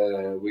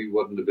 we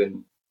wouldn't have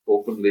been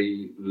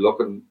openly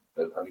looking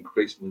at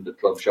increasing the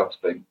club shops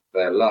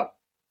by a lot.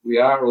 We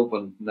are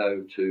open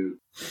now to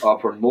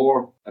offer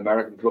more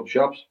American club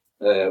shops.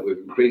 We've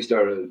increased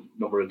our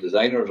number of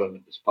designers,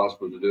 and it's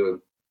possible to do a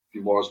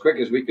few more. As quick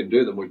as we can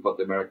do them, we put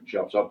the American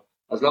shops up.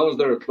 As long as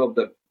they're a club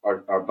that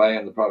are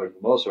buying the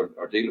product from us or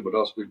dealing with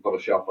us, we put a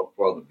shop up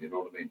for them, you know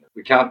what I mean?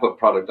 We can't put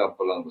product up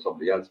along with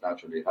somebody else,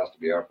 naturally. It has to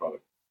be our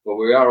product. But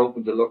we are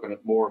open to looking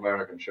at more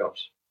American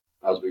shops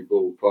as we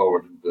go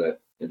forward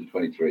into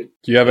 23.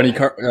 Do you have any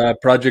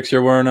projects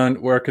you're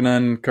working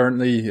on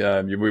currently?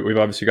 We've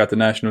obviously got the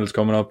Nationals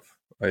coming up.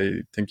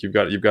 I think you've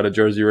got a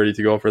jersey ready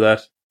to go for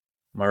that.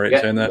 Am I right in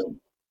saying that?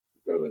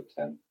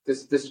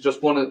 This is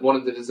just one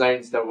of the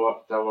designs that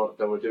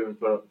we're doing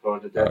for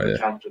the Denver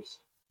Champions.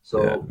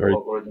 So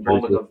we're in the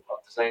moment of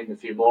designing a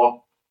few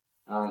more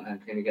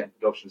and kind of getting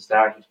production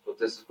started. But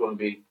this is going to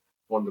be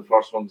one of the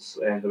first ones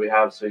that we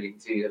have. So you can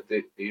see that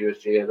the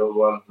USGA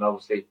logo on it, and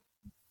obviously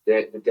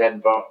the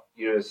Denver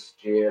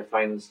USGA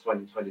Finals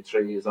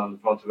 2023 is on the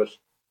front of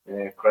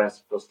it.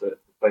 Crest plus the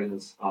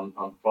finals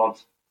on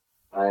front.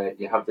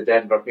 You have the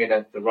Denver being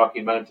at the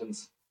Rocky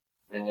Mountains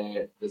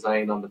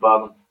design on the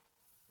bottom,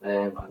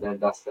 and then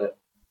that's the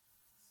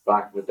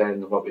back with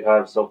then what we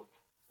have. So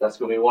that's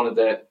going to be one of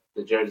the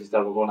jerseys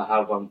that we're going to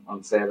have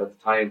on sale at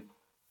the time,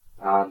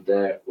 and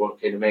we're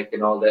kind of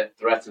making all the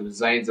rest of the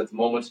designs at the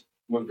moment.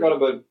 We've got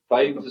about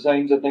 5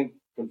 designs, I think,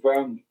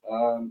 confirmed.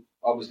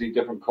 Obviously,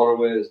 different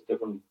colorways,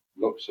 different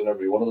looks in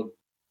every one of them,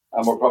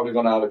 and we're probably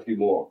going to add a few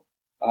more,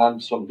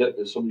 and some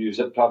new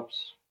zip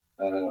tops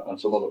and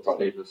some other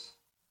products.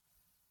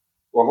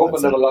 We're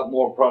hoping to have a lot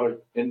more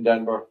product in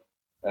Denver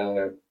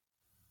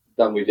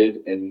than we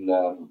did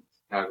in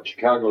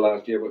Chicago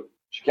last year. But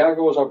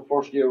Chicago was our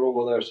first year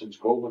over there since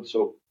COVID,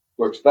 so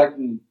we're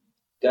expecting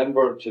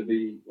Denver to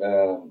be.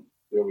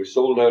 We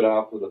sold out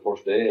after the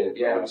first day.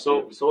 Yeah, we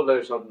sold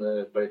out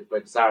on by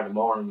the Saturday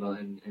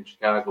morning in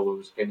Chicago.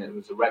 It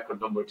was a record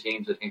number of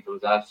teams. I think it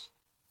was at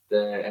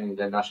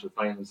the national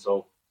finals.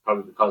 So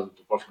probably because of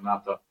the first one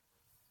after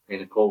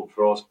kind of COVID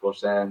for us.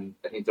 But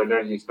I think they're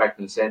nearly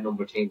expecting the same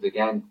number of teams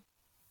again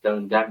down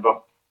in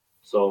Denver.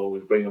 So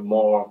we'll bring in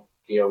more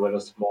gear with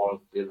us.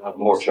 We'll have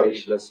more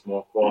sleeveless,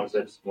 more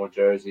corsets, more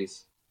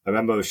jerseys. I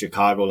remember with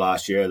Chicago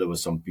last year, there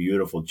was some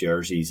beautiful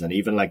jerseys, and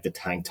even like the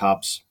tank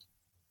tops,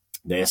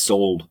 they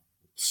sold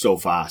so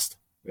fast.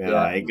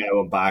 I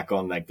went back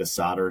on like the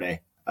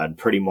Saturday, and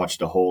pretty much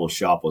the whole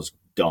shop was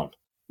done.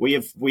 We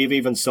have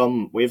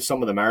some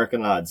of the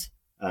American lads,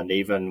 and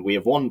even we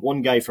have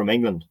one guy from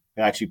England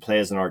who actually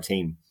plays in our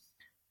team,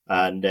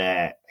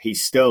 and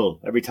he's still,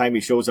 every time he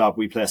shows up,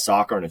 we play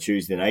soccer on a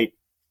Tuesday night.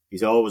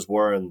 he's always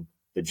wearing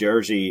the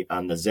jersey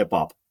and the zip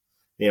up.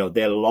 You know,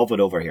 they love it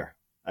over here.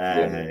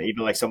 Even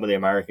like some of the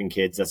American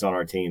kids that's on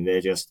our team,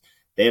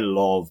 they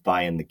love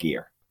buying the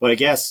gear. But I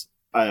guess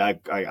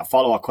a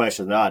follow-up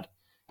question to that,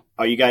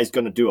 are you guys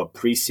going to do a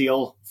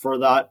pre-sale for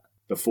that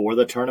before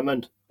the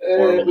tournament?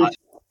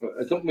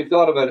 It's something we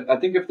thought about. I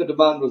think if the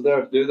demand was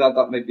there to do that,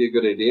 that might be a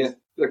good idea.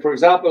 Like, for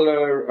example,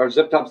 our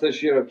zip tops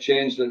this year have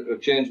changed.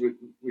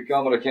 We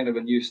come with a kind of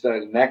a new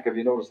style neck. Have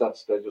you noticed that?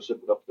 They just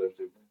zip it up there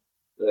too.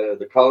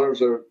 The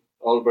colours are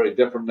all very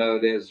different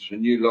nowadays. There's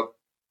a new look.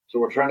 So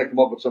we're trying to come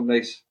up with some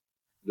nice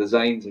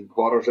designs and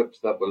quarter zips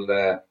that will,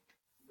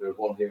 there's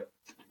one here.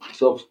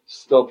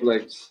 Stuff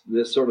like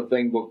this sort of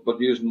thing, but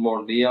using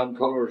more neon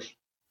colours.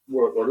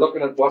 We're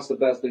looking at what's the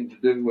best thing to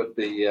do with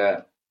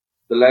the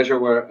leisure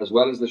wear as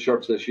well as the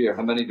shirts this year.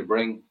 How many to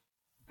bring,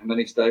 how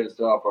many styles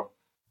to offer.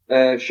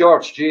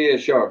 Shorts, GA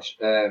shorts.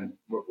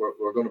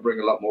 We're going to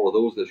bring a lot more of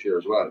those this year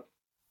as well.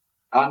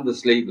 And the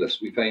sleeveless,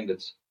 we find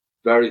it's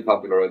very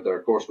popular out there.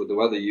 Of course, with the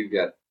weather you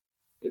get,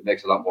 it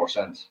makes a lot more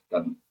sense.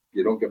 Than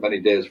you don't get many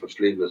days for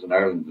sleeveless in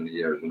Ireland in a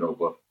year, you know.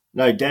 But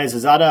now, Des,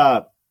 is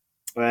that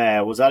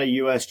was that a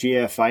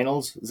USGA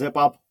finals zip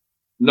up?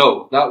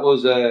 No, that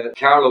was a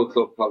Carlow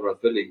Club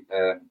Philly.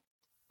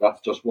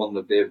 That's just one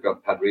that they've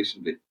had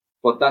recently.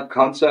 But that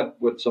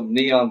concept with some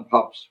neon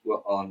pops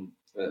on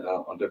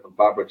different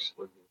fabrics.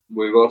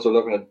 We're also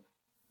looking at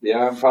the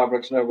arm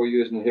fabrics now we're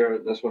using here.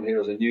 This one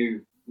here is a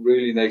new,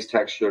 really nice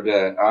textured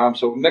arm.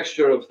 So a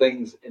mixture of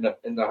things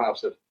in their half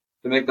set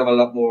to make them a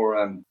lot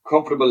more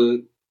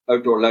comfortable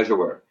outdoor leisure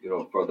wear, you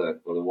know, for the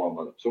warm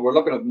weather. So we're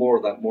looking at more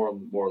of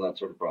that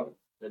sort of product.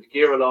 The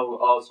gear will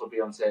also be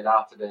on sale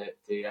after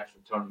the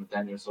actual tournament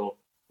then. So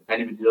if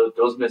anybody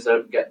does miss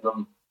out getting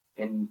them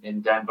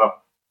in Denver,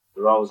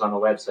 they're always on our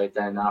website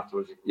then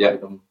afterwards. You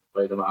can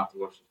buy them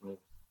afterwards.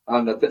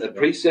 And a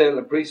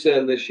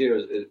pre-sale this year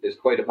is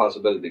quite a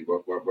possibility.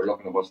 We're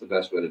looking at what's the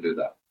best way to do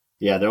that.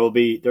 Yeah,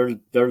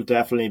 there'll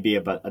definitely be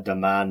a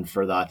demand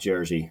for that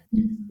jersey.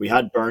 We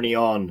had Bernie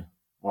on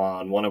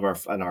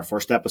in our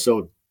first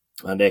episode,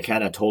 and they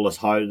kind of told us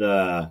how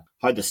the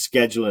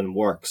scheduling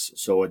works.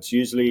 So it's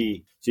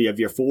usually, so you have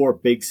your four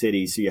big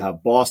cities. So you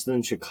have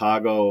Boston,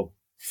 Chicago,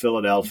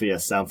 Philadelphia,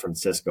 San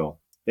Francisco.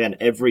 Then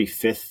every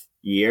fifth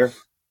year,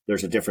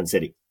 there's a different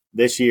city.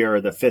 This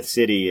year, the fifth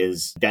city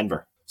is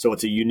Denver. So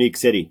it's a unique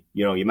city.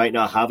 You know, you might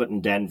not have it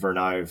in Denver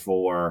now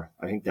for,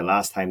 I think the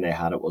last time they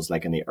had it was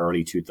like in the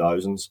early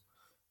 2000s.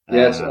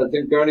 Yes, I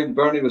think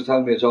Bernie was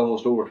telling me it's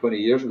almost over 20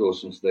 years ago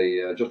since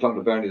they, just talking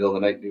to Bernie the other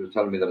night, he was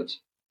telling me that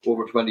it's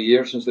over 20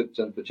 years since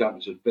the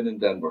championship's been in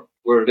Denver,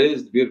 where it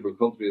is, the beautiful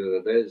country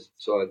that it is.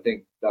 So I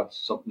think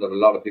that's something that a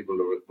lot of people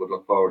would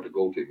look forward to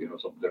go to, you know,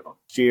 something different.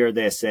 Last year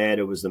they said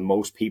it was the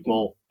most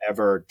people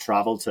ever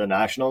traveled to the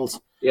Nationals.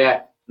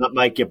 Yeah. That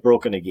might get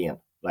broken again.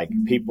 Like,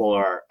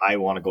 people I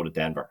want to go to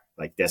Denver.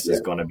 Like, this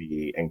is going to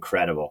be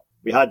incredible.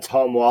 We had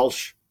Tom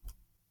Walsh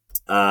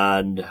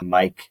and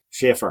Mike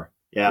Schaefer.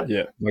 Yeah,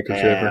 Michael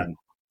Schaefer.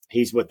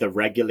 He's with the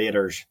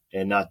regulators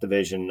in that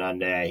division,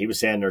 and he was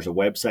saying there's a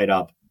website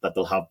up that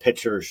they'll have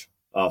pictures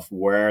of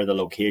where the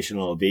location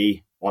will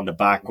be. On the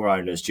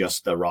background is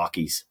just the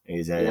Rockies.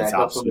 It's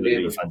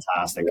absolutely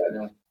fantastic.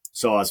 Yeah.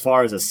 So as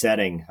far as a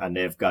setting, and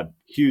they've got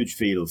huge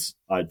fields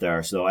out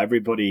there, so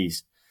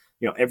everybody's,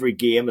 you know, every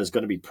game is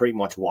going to be pretty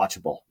much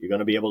watchable. You're going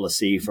to be able to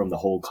see from the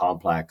whole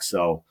complex.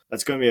 So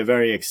that's going to be a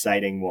very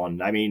exciting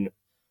one. I mean,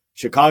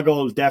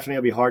 Chicago definitely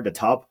will be hard to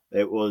top.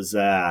 It was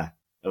a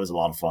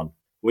lot of fun.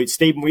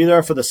 Stephen, were you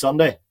there for the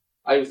Sunday?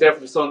 I was there for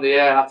the Sunday,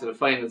 after the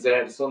finals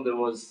there. The Sunday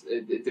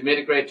they made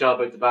a great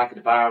job out the back of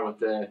the bar with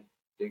the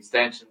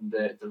extension,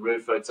 the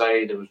roof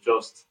outside. It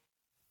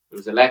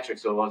was electric,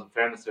 so it wasn't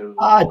fairness.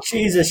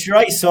 Jesus, sure,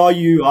 I saw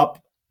you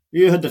up.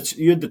 You had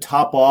the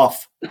top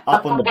off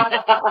up on the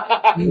back.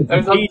 I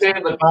was up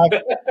the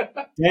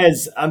back.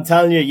 Des, I'm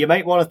telling you, you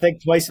might want to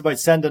think twice about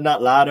sending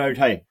that lad out.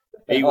 Hey,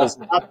 he was.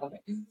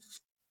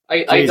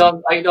 I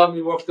done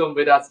my work done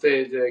by that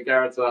stage,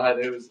 Garrett. So I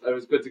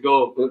was good to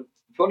go. But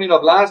funny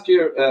enough, last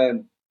year,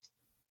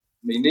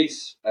 my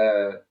niece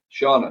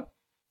Shauna,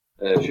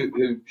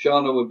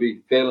 Shauna would be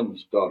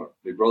Phelim's daughter.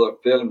 My brother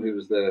Phelim, who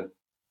was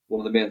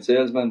one of the main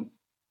salesmen.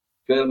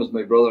 Phelim is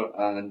my brother,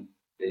 and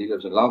he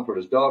lives in Longford.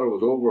 His daughter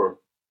was over.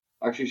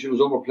 Actually, she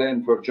was over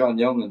playing for John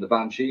Young in the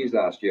Banshees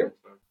last year.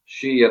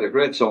 She had a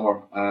great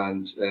summer,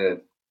 and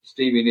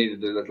Stevie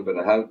needed a little bit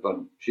of help,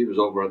 and she was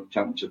over at the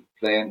championship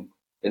playing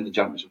in the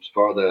championships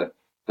for the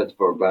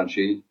Pittsburgh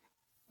Banshees.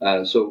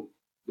 So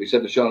we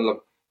said to Sean,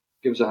 look,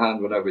 give us a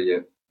hand whenever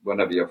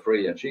you're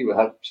free, and she would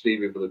help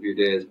Stevie for a few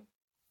days.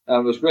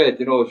 And it was great,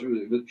 you know.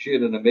 She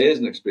had an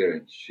amazing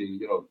experience.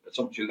 It's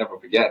something she'll never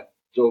forget.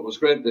 So it was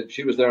great that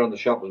she was there on the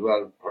shop as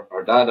well.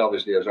 Her dad,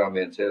 obviously, as our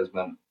main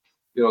salesman,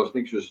 you know, I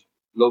think she was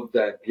loved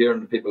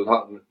hearing people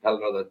telling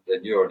her that they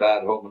knew her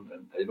dad home,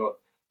 and you know,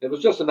 it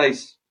was just a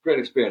nice, great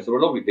experience. There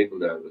were lovely people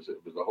there. It was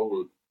the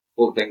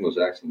whole thing was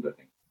excellent, I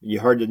think. You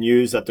heard the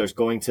news that there's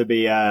going to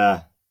be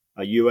a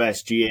a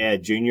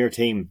USGA junior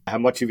team. How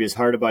much have you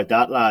heard about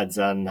that, lads?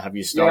 And have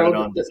you started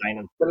on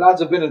designing? The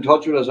lads have been in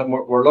touch with us, and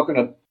we're looking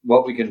at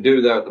what we can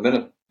do there at the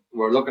minute.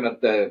 We're looking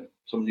at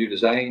some new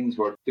designs.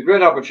 It's a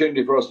great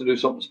opportunity for us to do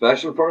something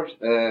special for it.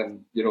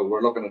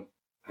 We're looking at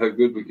how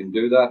good we can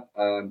do that.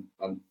 And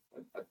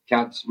I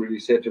can't really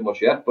say too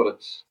much yet,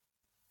 but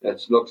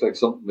it looks like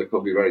something that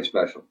could be very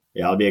special.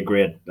 Yeah, that'll be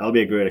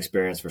a great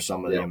experience for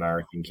some of the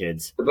American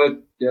kids.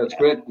 It's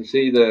great to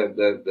see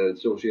the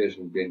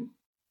association being.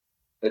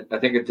 I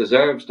think it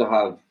deserves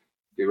to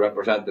be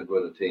represented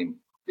with a team,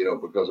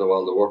 because of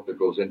all the work that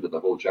goes into the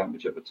whole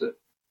championship.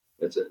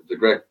 It's a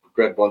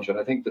great bunch, and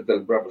I think that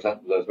they'll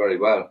represent us very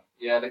well.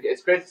 Yeah,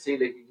 it's great to see.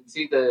 You can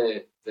see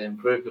the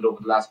improvement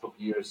over the last couple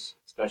of years,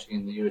 especially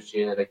in the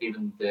USGA.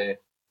 Even the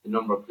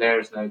number of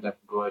players now that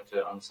can go out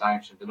to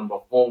unsanctioned, the number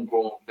of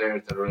homegrown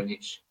players that are in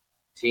each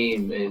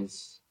team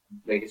is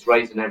it's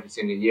rising every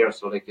single year.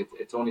 So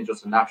it's only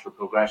just a natural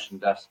progression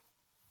that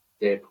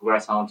they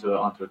progress onto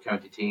a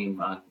county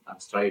team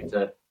and strive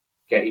to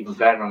get even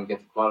better and get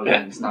the quality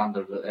and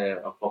standard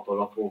of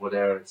football up over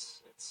there.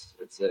 It's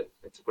a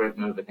great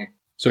move, I think.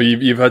 So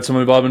you've had some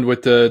involvement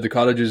with the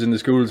colleges and the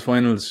schools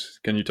finals.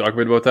 Can you talk a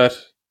bit about that?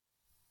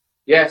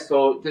 Yeah,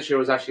 so this year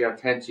was actually our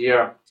 10th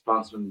year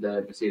sponsoring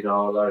the Masita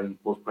All-Ireland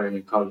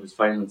Post-Primary Colleges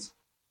finals.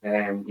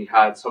 We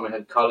had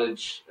Summerhill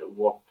College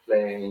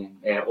playing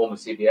Oma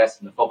CBS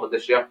in the football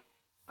this year.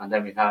 And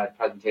then we had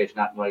presentation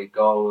at White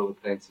Galway. We were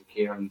playing St.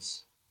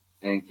 Kieran's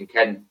and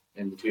Kilkenny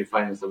in the two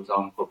finals that was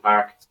on in Croke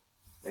Park.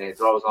 They're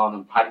always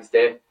on Paddy's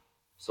Day.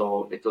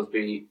 So it does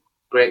be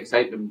great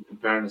excitement in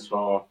fairness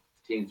for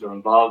the teams that are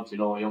involved.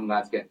 Young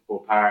lads getting to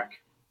Croke Park,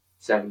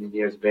 17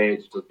 years of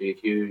age. It does be a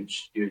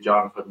huge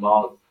honour for them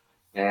all.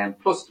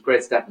 Plus, it's a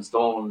great stepping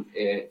stone.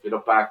 If you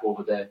look back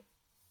over the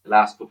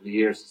last couple of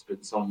years, there's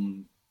been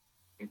some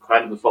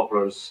incredible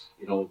footballers.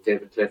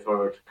 David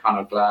Clifford,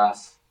 Conor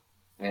Glass,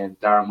 and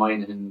Darren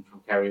Moynihan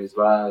from Kerry as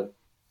well.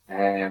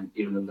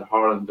 Even in the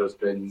hurling, there's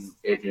been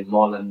Adrian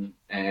Mullen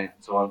and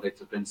so on. There's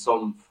been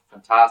some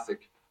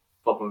fantastic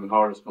footballing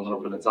hurlers coming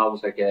up, and it's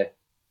always like a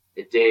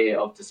day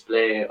of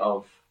display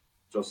of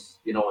just,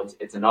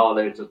 it's an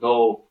all-out. There's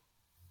no,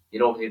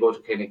 when you go to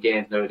kind of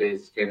games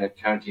nowadays, kind of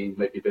county,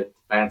 might be a bit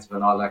defensive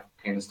and all that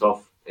kind of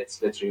stuff.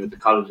 It's literally with the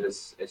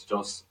colleges, it's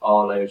just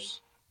all-out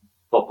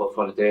football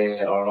for the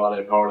day or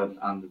all-out hurling,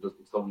 and there's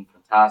been some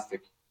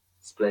fantastic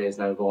displays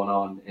now going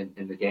on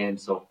in the game.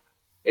 So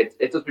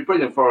it does be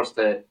brilliant for us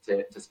to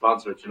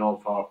sponsor it,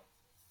 for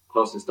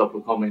closest up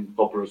and coming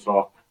footballers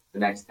for the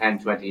next 10,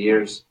 20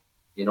 years.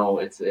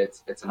 It's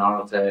an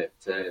honour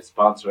to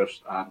sponsor it.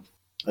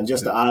 And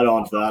just to add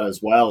on to that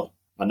as well,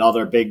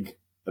 a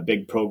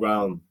big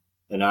programme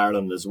in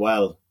Ireland as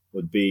well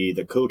would be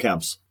the Cool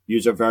Camps.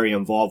 You are very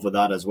involved with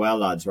that as well,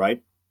 lads,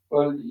 right?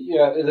 Well,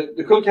 yeah,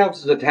 the Cool Camps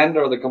is a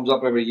tender that comes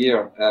up every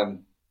year.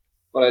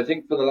 But I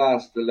think for the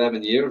last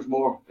 11 years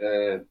more,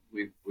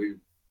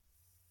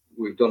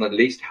 we've done at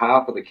least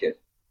half of the kit,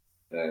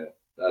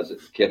 as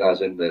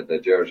in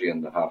the jersey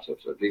and the half sub.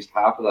 So at least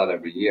half of that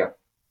every year.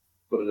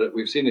 But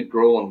we've seen it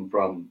growing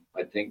from,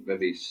 I think,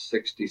 maybe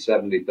 60,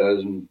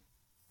 70,000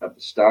 at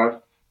the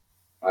start,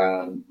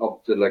 and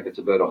up to it's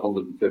about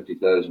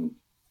 150,000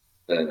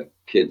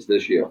 kids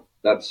this year.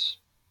 That's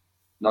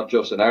not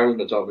just in Ireland,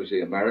 it's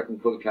obviously American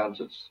Cool Camps,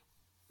 it's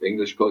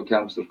English Cool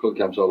Camps, there's Cool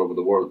Camps all over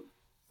the world.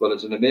 But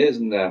it's an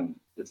amazing,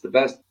 it's the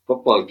best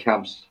football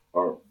camps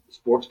or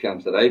sports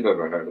camps that I've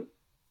ever heard of.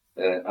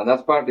 And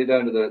that's partly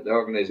down to the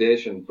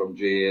organisation from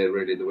GA,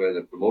 really, the way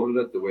they promoted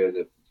it, the way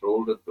they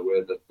controlled it, the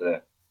way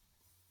that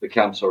the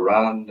camps are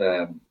ran.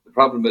 The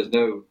problem is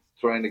now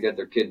trying to get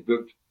their kid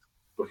booked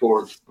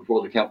before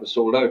the camp is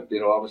sold out.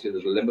 Obviously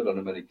there's a limit on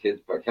how many kids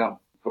per camp.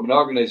 From an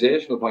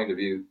organisational point of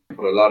view, we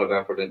put a lot of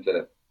effort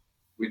into.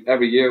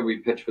 Every year we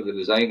pitch for the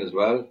design as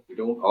well. We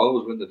don't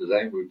always win the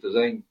design. We've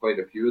designed quite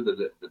a few of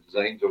the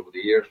designs over the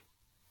years.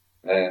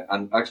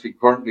 And actually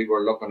currently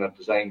we're looking at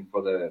design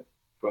for the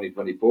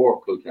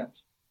 2024 Cool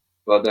Camps.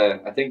 But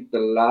I think the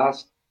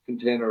last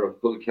container of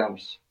Cool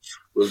Camps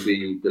will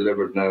be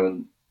delivered now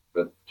in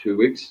about 2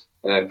 weeks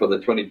for the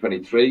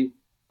 2023.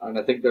 And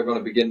I think they're going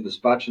to begin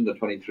dispatching the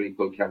 23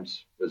 Cool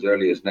Camps as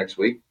early as next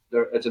week.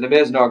 It's an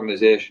amazing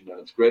organisation, and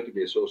it's great to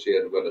be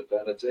associated with it.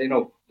 And it's,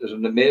 there's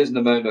an amazing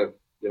amount of,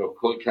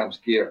 Cool Camps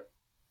gear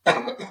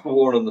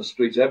worn on the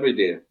streets every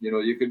day.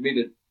 You could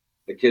meet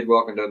a kid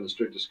walking down the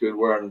street to school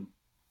wearing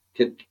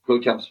Cool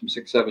Camps from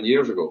 6-7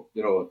 years ago,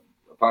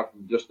 apart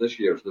from just this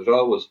year. So there's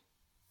always,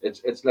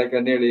 it's like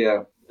nearly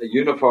a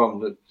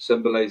uniform that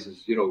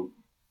symbolises,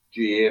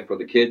 GA for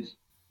the kids.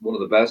 One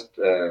of the best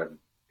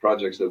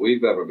projects that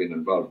we've ever been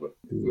involved with.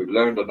 We've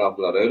learned an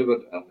awful lot out of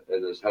it, and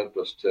it has helped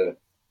us to,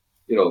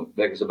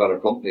 make us a better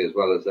company as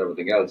well as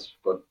everything else.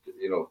 But,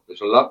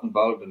 there's a lot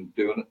involved in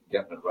doing it,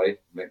 getting it right,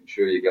 making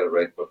sure you get it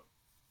right. But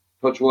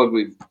touch wood,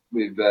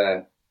 we've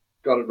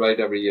got it right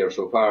every year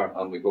so far,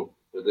 and we hope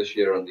that this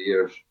year and the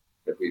years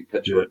that we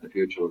pitch for in the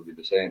future will be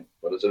the same.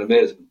 But it's an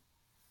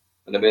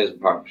amazing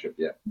partnership,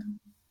 yeah.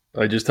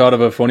 I just thought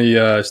of a funny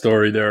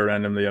story there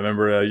randomly. I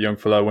remember a young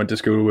fella I went to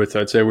school with.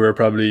 I'd say we were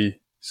probably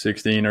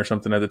 16 or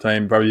something at the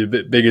time, probably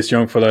the biggest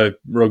young fella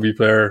rugby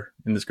player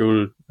in the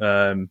school.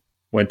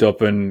 Went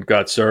up and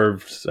got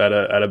served at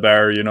a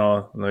bar,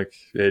 like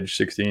age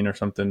 16 or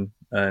something,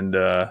 and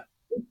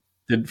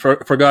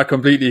forgot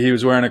completely he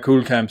was wearing a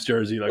Cool Camps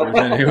jersey. Like,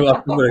 he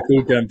was with a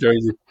Cool Camp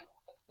jersey.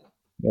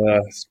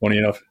 It's funny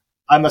enough.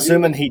 I'm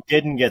assuming he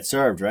didn't get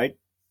served, right?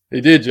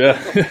 He did,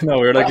 yeah. No,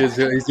 we're like, he's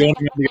the only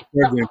man to get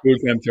served in a Cool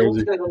Camp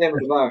jersey. What's the name of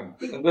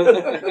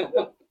the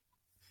bar?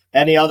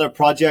 Any other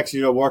projects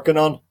you're working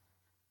on?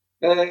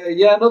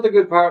 Another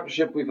good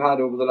partnership we've had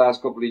over the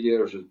last couple of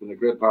years has been a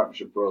great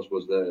partnership for us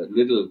was the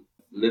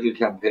Lidl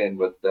campaign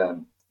with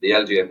the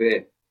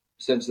LGFA.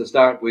 Since the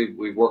start,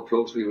 we've worked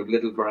closely with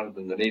Lidl for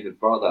anything they needed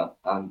for that.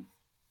 And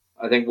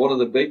I think one of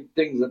the big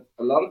things that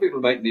a lot of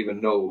people mightn't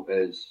even know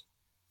is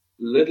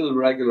Lidl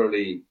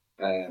regularly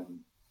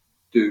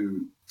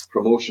do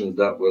promotions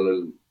that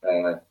will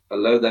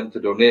allow them to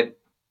donate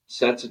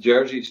sets of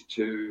jerseys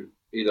to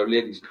either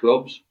ladies'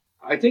 clubs.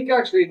 I think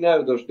actually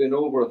now there's been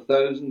over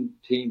 1,000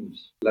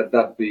 teams, let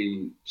that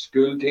be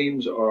school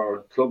teams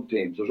or club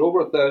teams. There's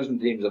over 1,000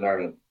 teams in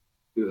Ireland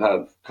who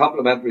have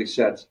complimentary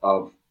sets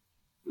of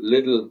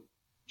Lidl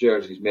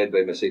jerseys made by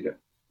Masita.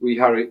 We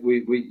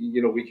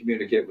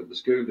communicate with the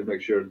school to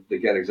make sure they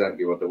get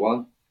exactly what they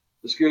want.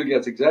 The school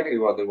gets exactly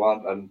what they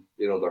want, and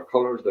their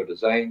colours, their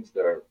designs,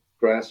 their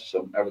crests,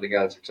 and everything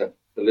else except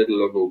the Lidl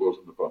logo goes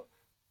on the front.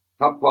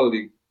 Top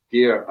quality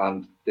gear,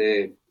 and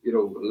they. A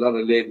lot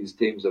of ladies'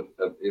 teams have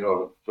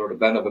sort of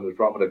benefited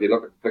from it. If you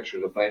look at the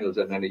pictures of finals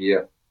in any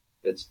year,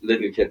 it's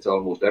Lidl kits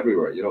almost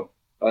everywhere,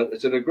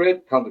 It's a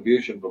great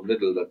contribution from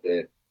Lidl that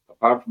they,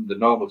 apart from the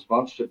normal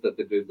sponsorship that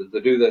they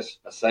do this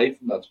aside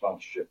from that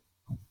sponsorship,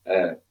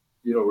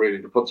 really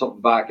to put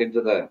something back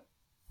into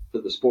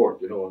the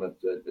sport, and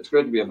it's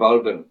great to be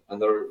involved in it.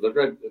 And they're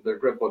a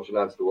great bunch of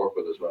lads to work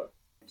with as well.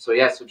 So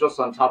just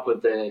on top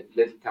of the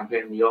Lidl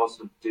campaign, we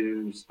also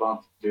do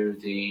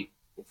the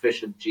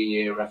official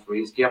GA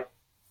referees gear.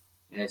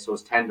 So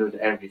it's tendered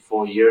every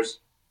 4 years.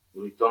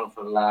 We've done it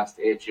for the last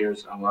 8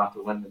 years, and we'll have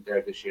to win it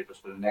there this year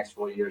just for the next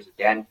 4 years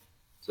again.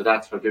 So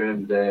that's for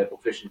doing the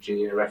official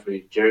GA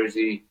referee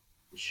jersey,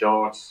 the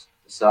shorts,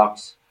 the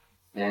socks,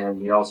 and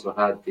we also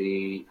had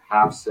the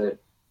half set,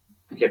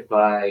 kit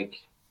bag,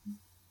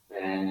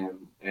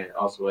 and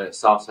also a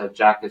soft set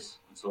jacket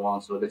and so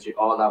on. So literally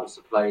all that was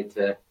supplied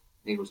to, I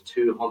think it was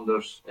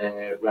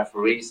 200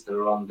 referees that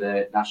are on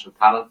the national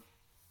panel.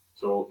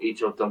 So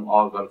each of them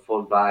all got a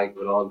full bag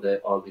with all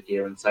the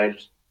gear inside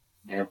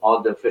it.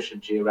 All the official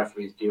GA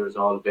referees gear is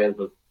all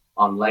available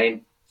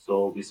online.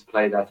 So we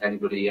supply that to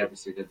anybody every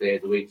single day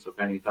of the week. So if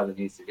any fella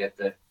needs to get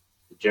the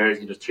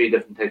jersey, there's 3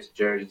 different types of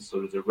jerseys. So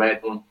there's a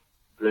red one,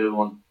 blue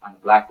one, and a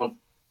black one.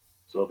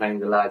 So if any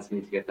of the lads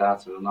need to get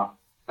that, so they're not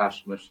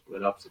clashing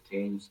with opposite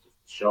teams,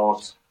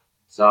 shorts,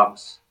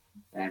 socks,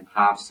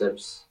 half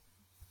zips,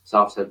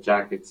 soft set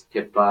jackets,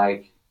 kit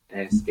bag,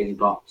 skinny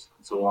bottoms,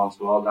 and so on.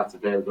 So all that's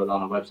available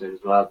on our website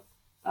as well.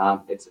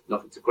 It's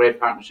a great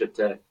partnership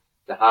to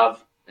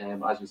have.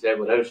 As we said,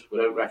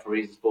 without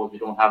referees, I suppose we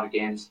don't have a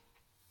games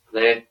to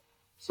play.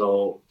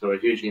 So they're a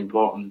hugely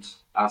important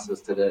asset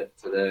to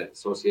the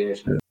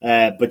association.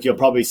 But you'll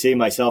probably see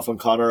myself and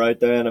Connor out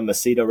there in a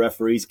Masita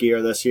referees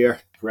gear this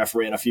year,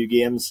 refereeing a few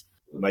games.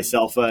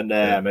 Myself and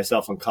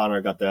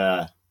Connor got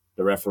the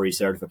referee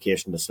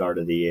certification at the start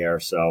of the year.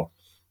 So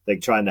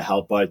like trying to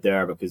help out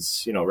there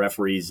because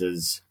referees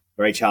is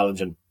very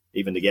challenging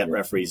even to get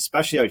referees,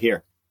 especially out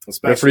here.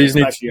 Referees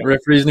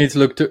need to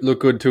look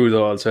good too,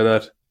 though. I'll say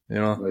that.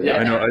 Yeah.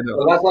 I know.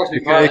 Well, that's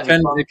actually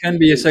it can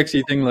be a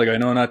sexy thing. Like I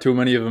know not too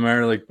many of them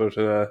are like, but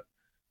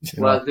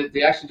well,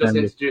 they actually just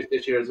introduced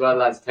this year as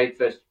well as tight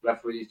fit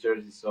referees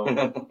jerseys. So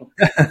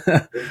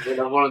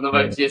they're one of them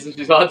out Jason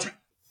she's on.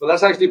 Well,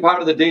 that's actually part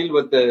of the deal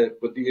with the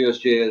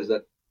USGA is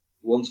that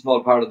one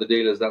small part of the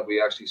deal is that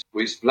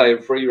we supply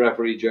free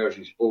referee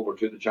jerseys over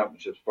to the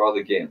championships for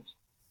the games.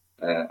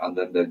 And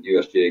then the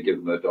USGA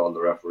give them out to all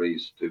the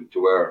referees to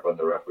wear when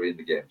they're refereeing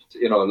the games.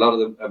 A lot of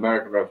the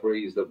American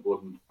referees that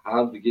wouldn't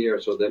have the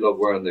gear, so they love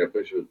wearing the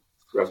official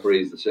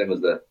referees, the same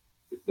as the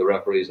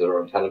referees that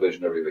are on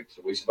television every week.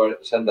 So we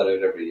send that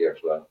out every year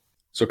as well.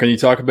 So can you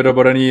talk a bit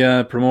about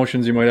any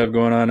promotions you might have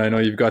going on? I know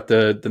you've got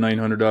the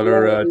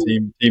 $900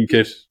 team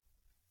kit.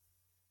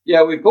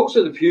 Yeah, we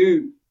posted a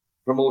few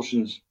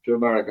promotions to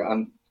America,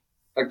 and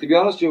like to be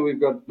honest with you,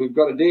 we've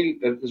got a deal.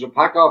 There's a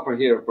pack offer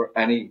here for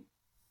any.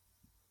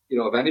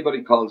 If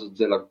anybody calls and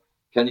say, look,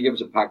 can you give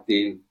us a pack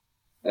deal?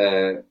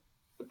 The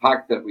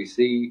pack that we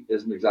see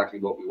isn't exactly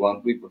what we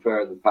want. We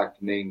prefer the pack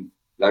to mean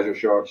leisure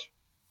shorts,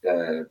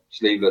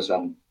 sleeveless,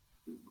 and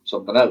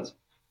something else.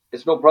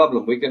 It's no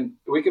problem. We can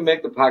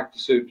make the pack to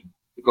suit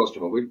the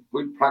customer.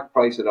 We'll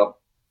price it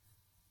up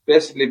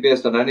basically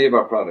based on any of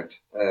our product.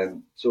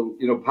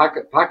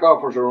 Pack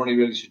offers are only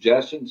really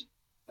suggestions.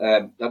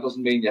 That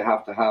doesn't mean you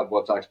have to have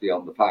what's actually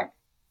on the pack.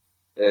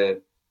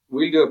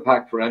 We'll do a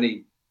pack for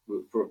any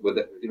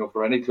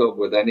club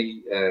with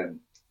any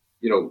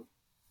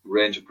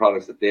range of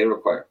products that they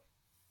require.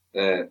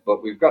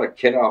 But we've got a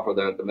kit offer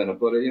there at the minute.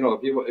 But if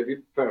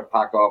you prefer a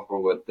pack offer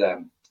with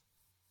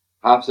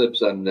half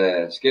zips and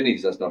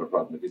skinnies, that's not a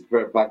problem. If you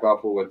prepare a pack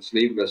offer with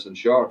sleeveless and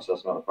shorts,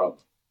 that's not a problem.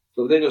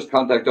 So they just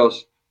contact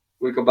us.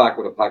 We'll come back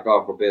with a pack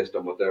offer based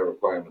on what their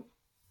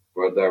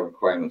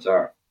requirements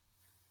are.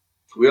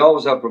 We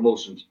always have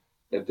promotions.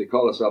 If they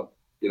call us up,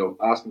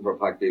 asking for a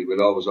pack deal,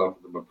 we'll always offer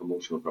them a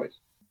promotional price.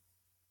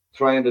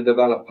 Trying to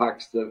develop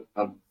packs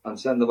and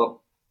send them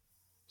up,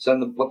 put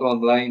them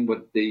online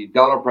with the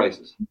dollar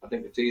prices. I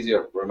think it's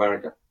easier for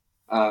America.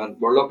 And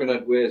we're looking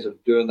at ways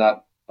of doing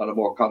that on a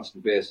more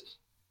constant basis.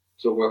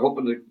 So we're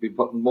hoping to be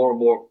putting more and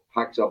more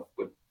packs up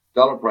with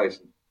dollar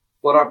pricing.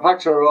 But our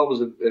packs are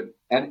always,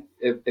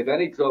 if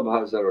any club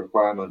has a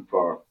requirement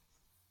for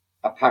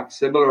a pack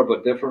similar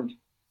but different,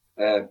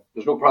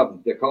 there's no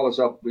problem. They call us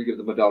up, we give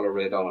them a dollar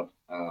rate on it.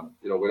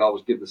 We'll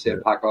always give the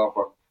same pack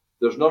offer.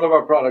 There's none of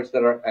our products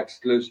that are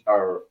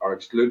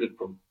excluded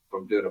from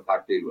doing a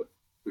pack deal with.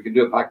 We can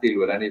do a pack deal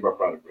with any of our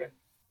product range.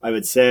 I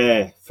would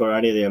say for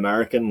any of the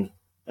American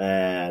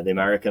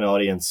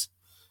audience,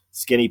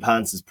 skinny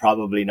pants is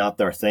probably not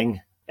their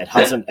thing. It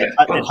hasn't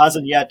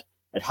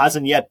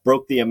yet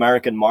broke the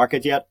American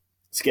market yet.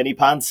 Skinny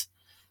pants.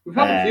 We've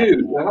had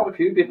a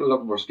few people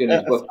looking for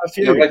skinnies, but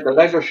like the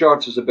leisure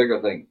shorts is a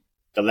bigger thing.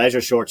 The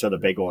leisure shorts are the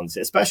big ones,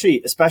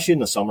 especially in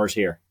the summers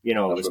here.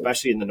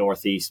 Especially in the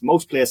Northeast.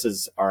 Most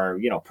places are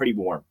pretty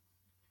warm.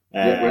 We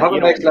have a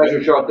nice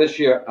leisure short this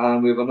year,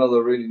 and we have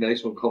another really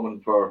nice one coming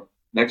for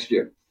next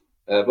year.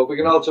 But we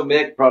can also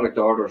make product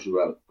orders as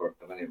well for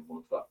if anyone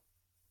wants that.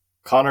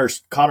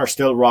 Connor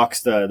still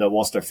rocks the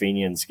Worcester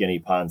Fenian skinny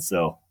pants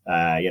though,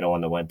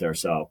 in the winter.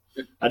 So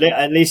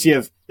at least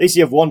you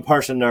have one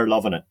person there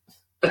loving it.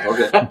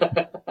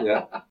 Okay.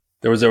 Yeah.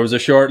 There was a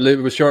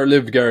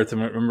short-lived, Gareth.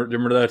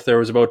 Remember that there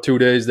was about 2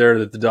 days there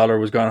that the dollar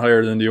was gone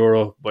higher than the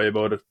euro by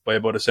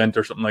about a cent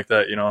or something like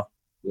that.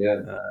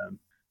 Yeah.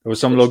 There was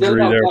some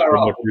luxury there for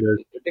about 2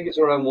 days. I think it's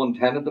around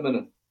 110 at the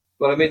minute.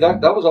 But I mean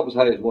that was up as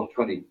high as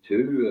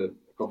 122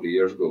 a couple of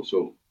years ago.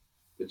 So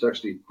it's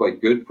actually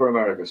quite good for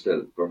America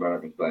still, for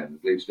Americans buying.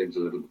 It leaves things a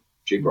little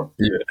cheaper.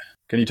 Yeah.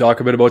 Can you talk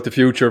a bit about the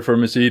future for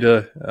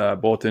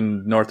Masita, both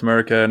in North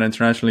America and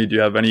internationally? Do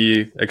you have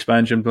any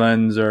expansion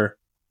plans or?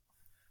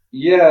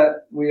 Yeah,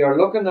 we are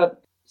looking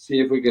at see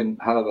if we can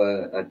have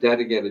a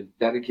dedicated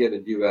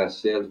US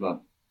salesman.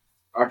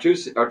 Our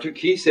two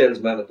key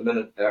salesmen at the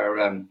minute are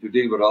who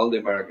deal with all the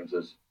Americans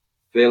is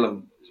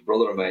Phelan, his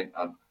brother of mine,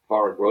 and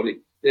Park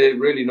Ruddy. They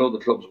really know the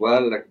clubs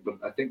well, but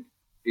I think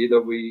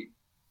either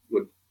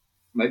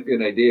might be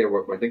an idea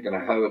we're thinking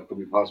of how it could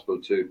be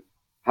possible to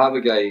have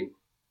a guy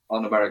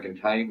on American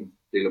time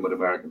dealing with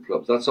American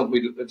clubs. That's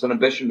something it's an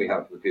ambition we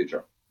have for the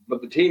future.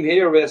 But the team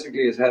here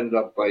basically is headed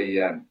up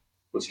by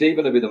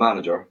Stephen will be the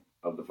manager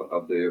of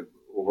the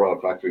overall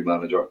factory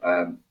manager.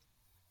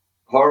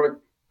 Horrick,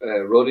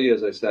 Ruddy,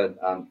 as I said,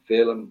 and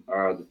Phelan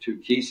are the two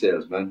key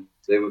salesmen.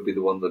 They would be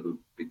the one that would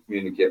be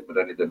communicating with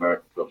any of the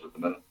American clubs at the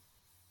minute.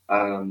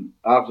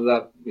 After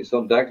that, my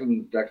son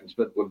Declan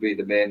Smith would be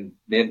the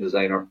main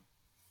designer,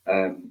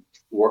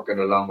 working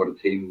along with a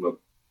team of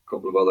a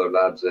couple of other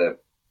lads,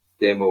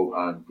 Damo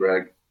and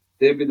Greg.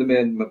 They'd be the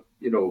main,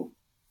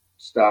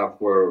 staff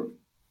where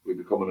we'd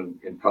be coming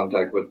in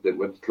contact with the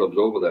clubs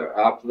over there.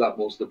 After that,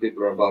 most of the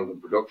people are involved in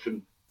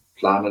production,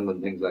 planning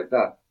and things like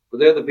that. But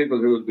they're the people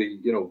who will be,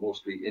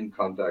 mostly in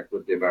contact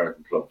with the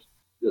American clubs.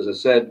 As I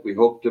said, we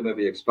hope to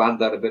maybe expand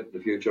that a bit in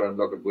the future and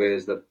look at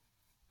ways that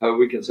how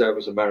we can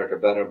service America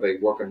better by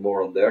working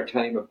more on their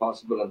time if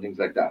possible and things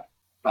like that.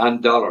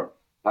 And dollar,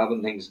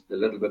 having things a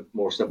little bit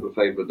more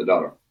simplified with the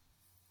dollar.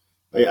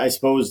 I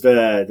suppose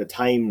the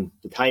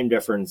time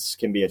difference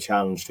can be a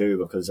challenge too,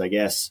 because I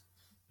guess,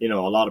 a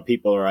lot of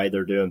people are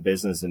either doing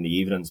business in the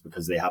evenings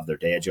because they have their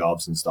day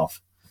jobs and stuff.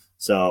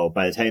 So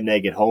by the time they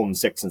get home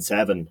 6 and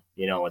 7,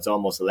 it's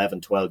almost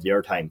 11, 12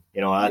 your time.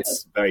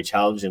 That's very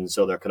challenging.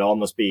 So there could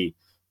almost be,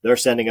 they're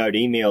sending out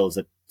emails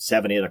at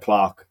 7, 8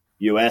 o'clock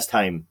US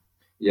time.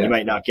 Yeah. You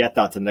might not get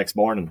that the next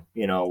morning,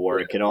 where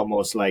it can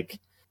almost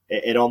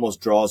it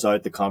almost draws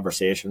out the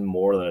conversation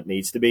more than it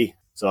needs to be.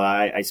 So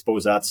I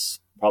suppose that's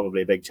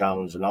probably a big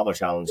challenge, another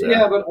challenge there.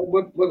 Yeah, but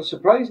what's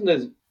surprising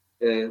is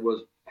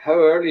was how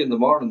early in the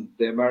morning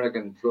the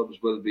American clubs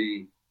will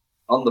be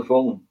on the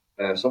phone.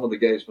 Some of the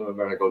guys from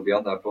America will be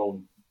on that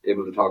phone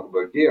able to talk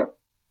about gear.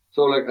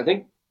 So I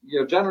think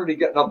you're generally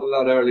getting up a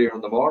lot earlier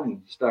in the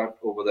morning to start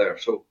over there.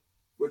 So,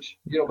 which,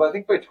 but I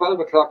think by 12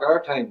 o'clock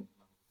our time,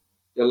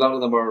 a lot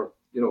of them are,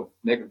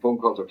 making phone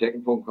calls or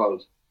taking phone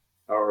calls,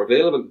 are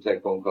available to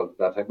take phone calls at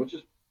that time, which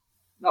is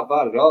not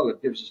bad at all.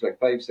 It gives us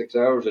 5-6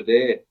 hours a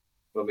day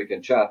when we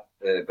can chat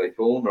by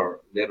phone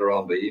or later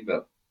on by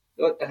email.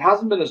 It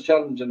hasn't been as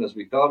challenging as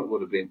we thought it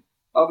would have been.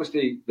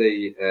 Obviously,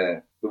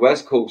 the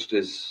West Coast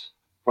is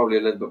probably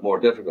a little bit more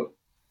difficult.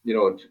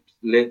 It's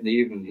late in the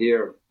evening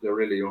here, they're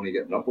really only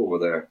getting up over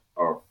there,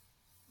 or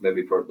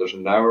maybe there's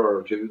an hour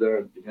or two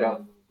there,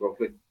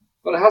 roughly.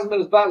 But it hasn't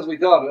been as bad as we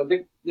thought. I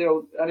think,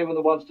 anyone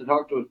that wants to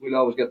talk to us, we'll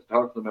always get to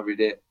talk to them every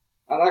day.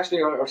 And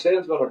actually, our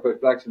salesmen are quite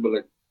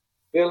flexible.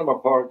 Phelan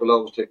or Park will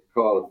always take a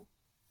call.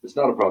 It's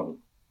not a problem,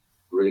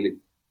 really.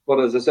 But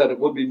as I said, it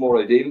would be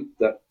more ideal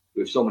that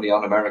we have so many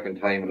on American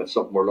time, and it's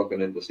something we're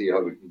looking into to see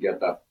how we can get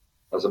that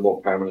as a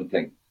more permanent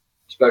thing,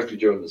 especially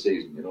during the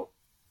season, you know.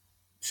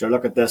 Sure,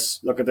 look at this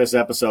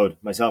episode.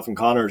 Myself and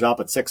Connor is up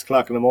at 6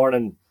 o'clock in the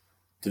morning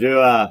to do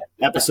a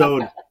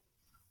episode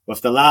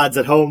with the lads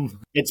at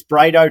home. It's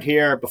bright out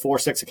here before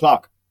 6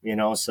 o'clock, you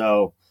know,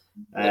 so...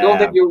 I don't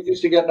think you were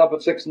used to getting up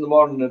at 6 in the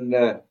morning in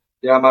the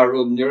Armagh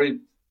Road in Newry,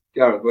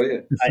 Gareth, were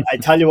you? I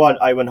tell you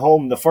what, I went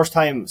home the first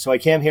time, so I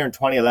came here in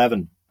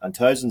 2011, and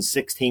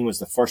 2016 was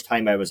the first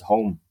time I was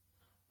home,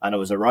 and it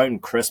was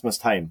around Christmas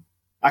time.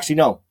 Actually,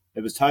 no,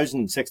 it was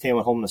 2016 I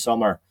went home in the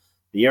summer.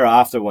 The year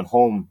after I went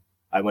home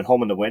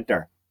in the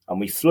winter, and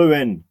we flew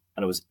in,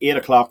 and it was 8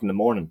 o'clock in the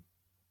morning,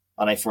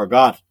 and I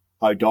forgot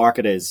how dark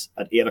it is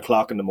at 8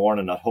 o'clock in the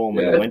morning at home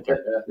in the winter.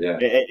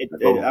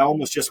 I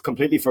almost just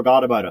completely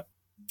forgot about it.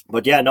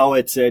 But yeah, no,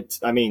 it's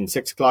 6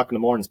 o'clock in the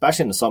morning,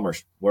 especially in the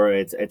summers where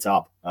it's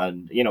up.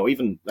 And, you know,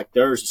 even like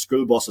there's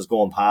school buses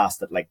going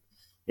past at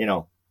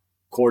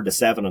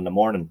 7:15 in the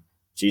morning.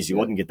 Jeez, you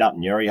wouldn't get that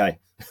in Newry, high.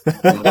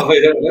 No,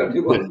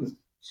 you wouldn't.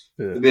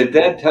 It'd be a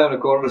dead town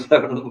at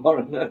 7:15 in the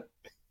morning.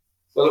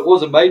 Well, it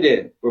wasn't my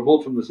day. We're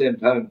both from the same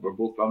town. We're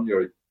both from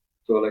Newry.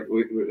 So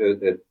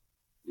we'd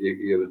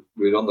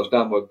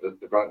understand what the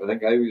I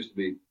think I used to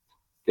be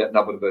getting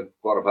up at about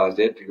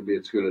 8:15 to be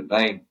at school at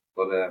 9.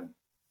 But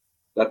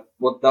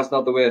that's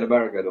not the way in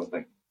America, I don't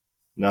think.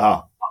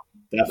 No,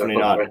 definitely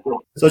not.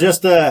 So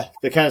just to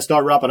kind of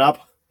start wrapping up,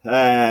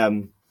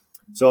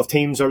 so if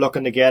teams are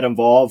looking to get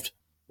involved,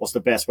 what's the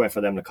best way for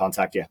them to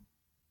contact you?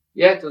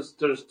 Yeah,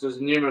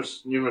 there's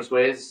numerous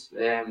ways.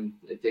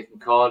 They can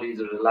call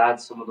either the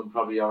lads. Some of them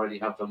probably already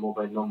have their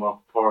mobile number,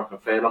 Pork or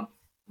Phelan,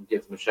 and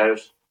give them a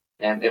shout.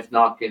 If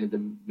not, kind of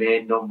the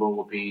main number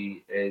will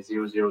be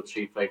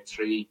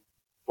 00353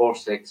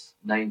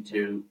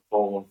 4692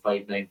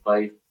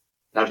 41595.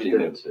 That'll be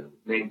the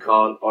main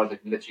call, or they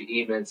can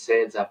literally email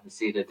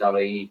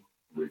sales@masita.ie.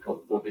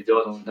 Will be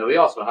done. Now we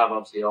also have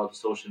obviously all the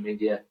social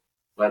media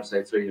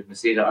websites. So you have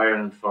Masita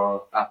Ireland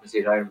for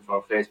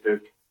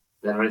Facebook.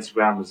 Then our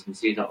Instagram is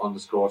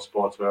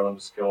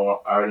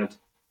Masita_sportswear_Ireland,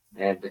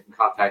 and they can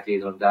contact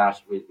either on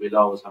that. We'll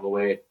always have a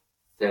way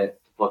to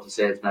put the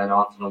salesman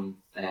onto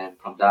them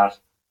from that.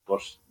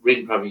 But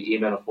really, probably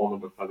email or phone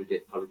number probably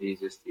the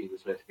easiest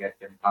way to get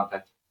in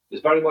contact.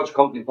 It's very much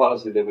company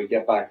policy that we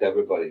get back to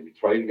everybody. We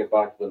try to get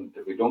back to them.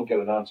 If we don't get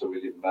an answer, we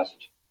leave a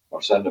message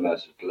or send a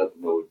message to let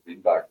them know we've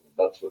been back.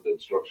 That's what the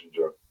instructions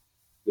are.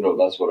 You know,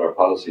 that's what our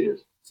policy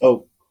is.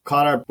 So,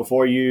 Connor,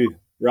 before you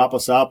wrap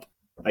us up,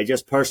 I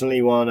just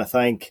personally want to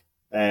thank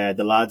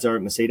the lads out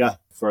at Masita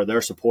for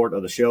their support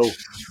of the show.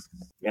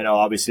 You know,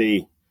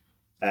 obviously,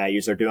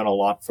 you are doing a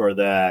lot for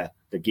the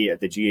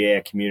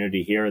GAA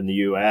community here in the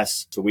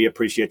US. So we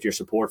appreciate your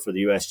support for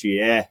the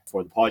USGA,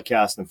 for the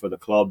podcast, and for the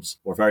clubs.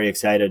 We're very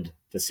excited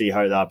to see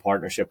how that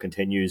partnership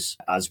continues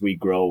as we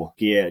grow.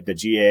 The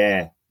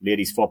GAA,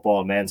 ladies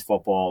football, men's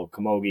football,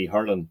 camogie,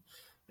 hurling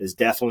is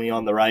definitely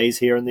on the rise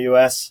here in the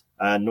US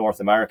and North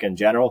America in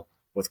general,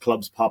 with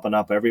clubs popping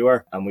up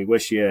everywhere. And we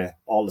wish you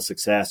all the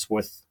success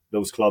with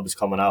those clubs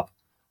coming up.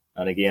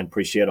 And again,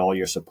 appreciate all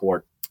your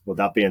support. With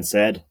that being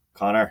said,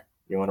 Connor,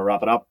 you want to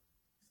wrap it up?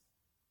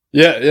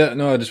 Yeah.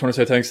 No, I just want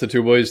to say thanks to the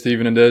two boys,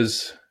 Stephen and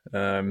Des,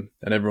 and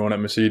everyone at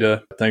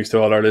Masita. Thanks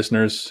to all our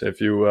listeners. If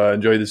you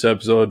enjoyed this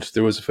episode,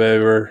 do us a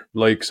favor,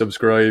 like,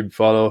 subscribe,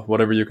 follow,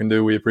 whatever you can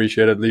do. We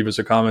appreciate it. Leave us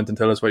a comment and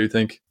tell us what you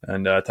think.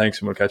 And thanks,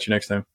 and we'll catch you next time.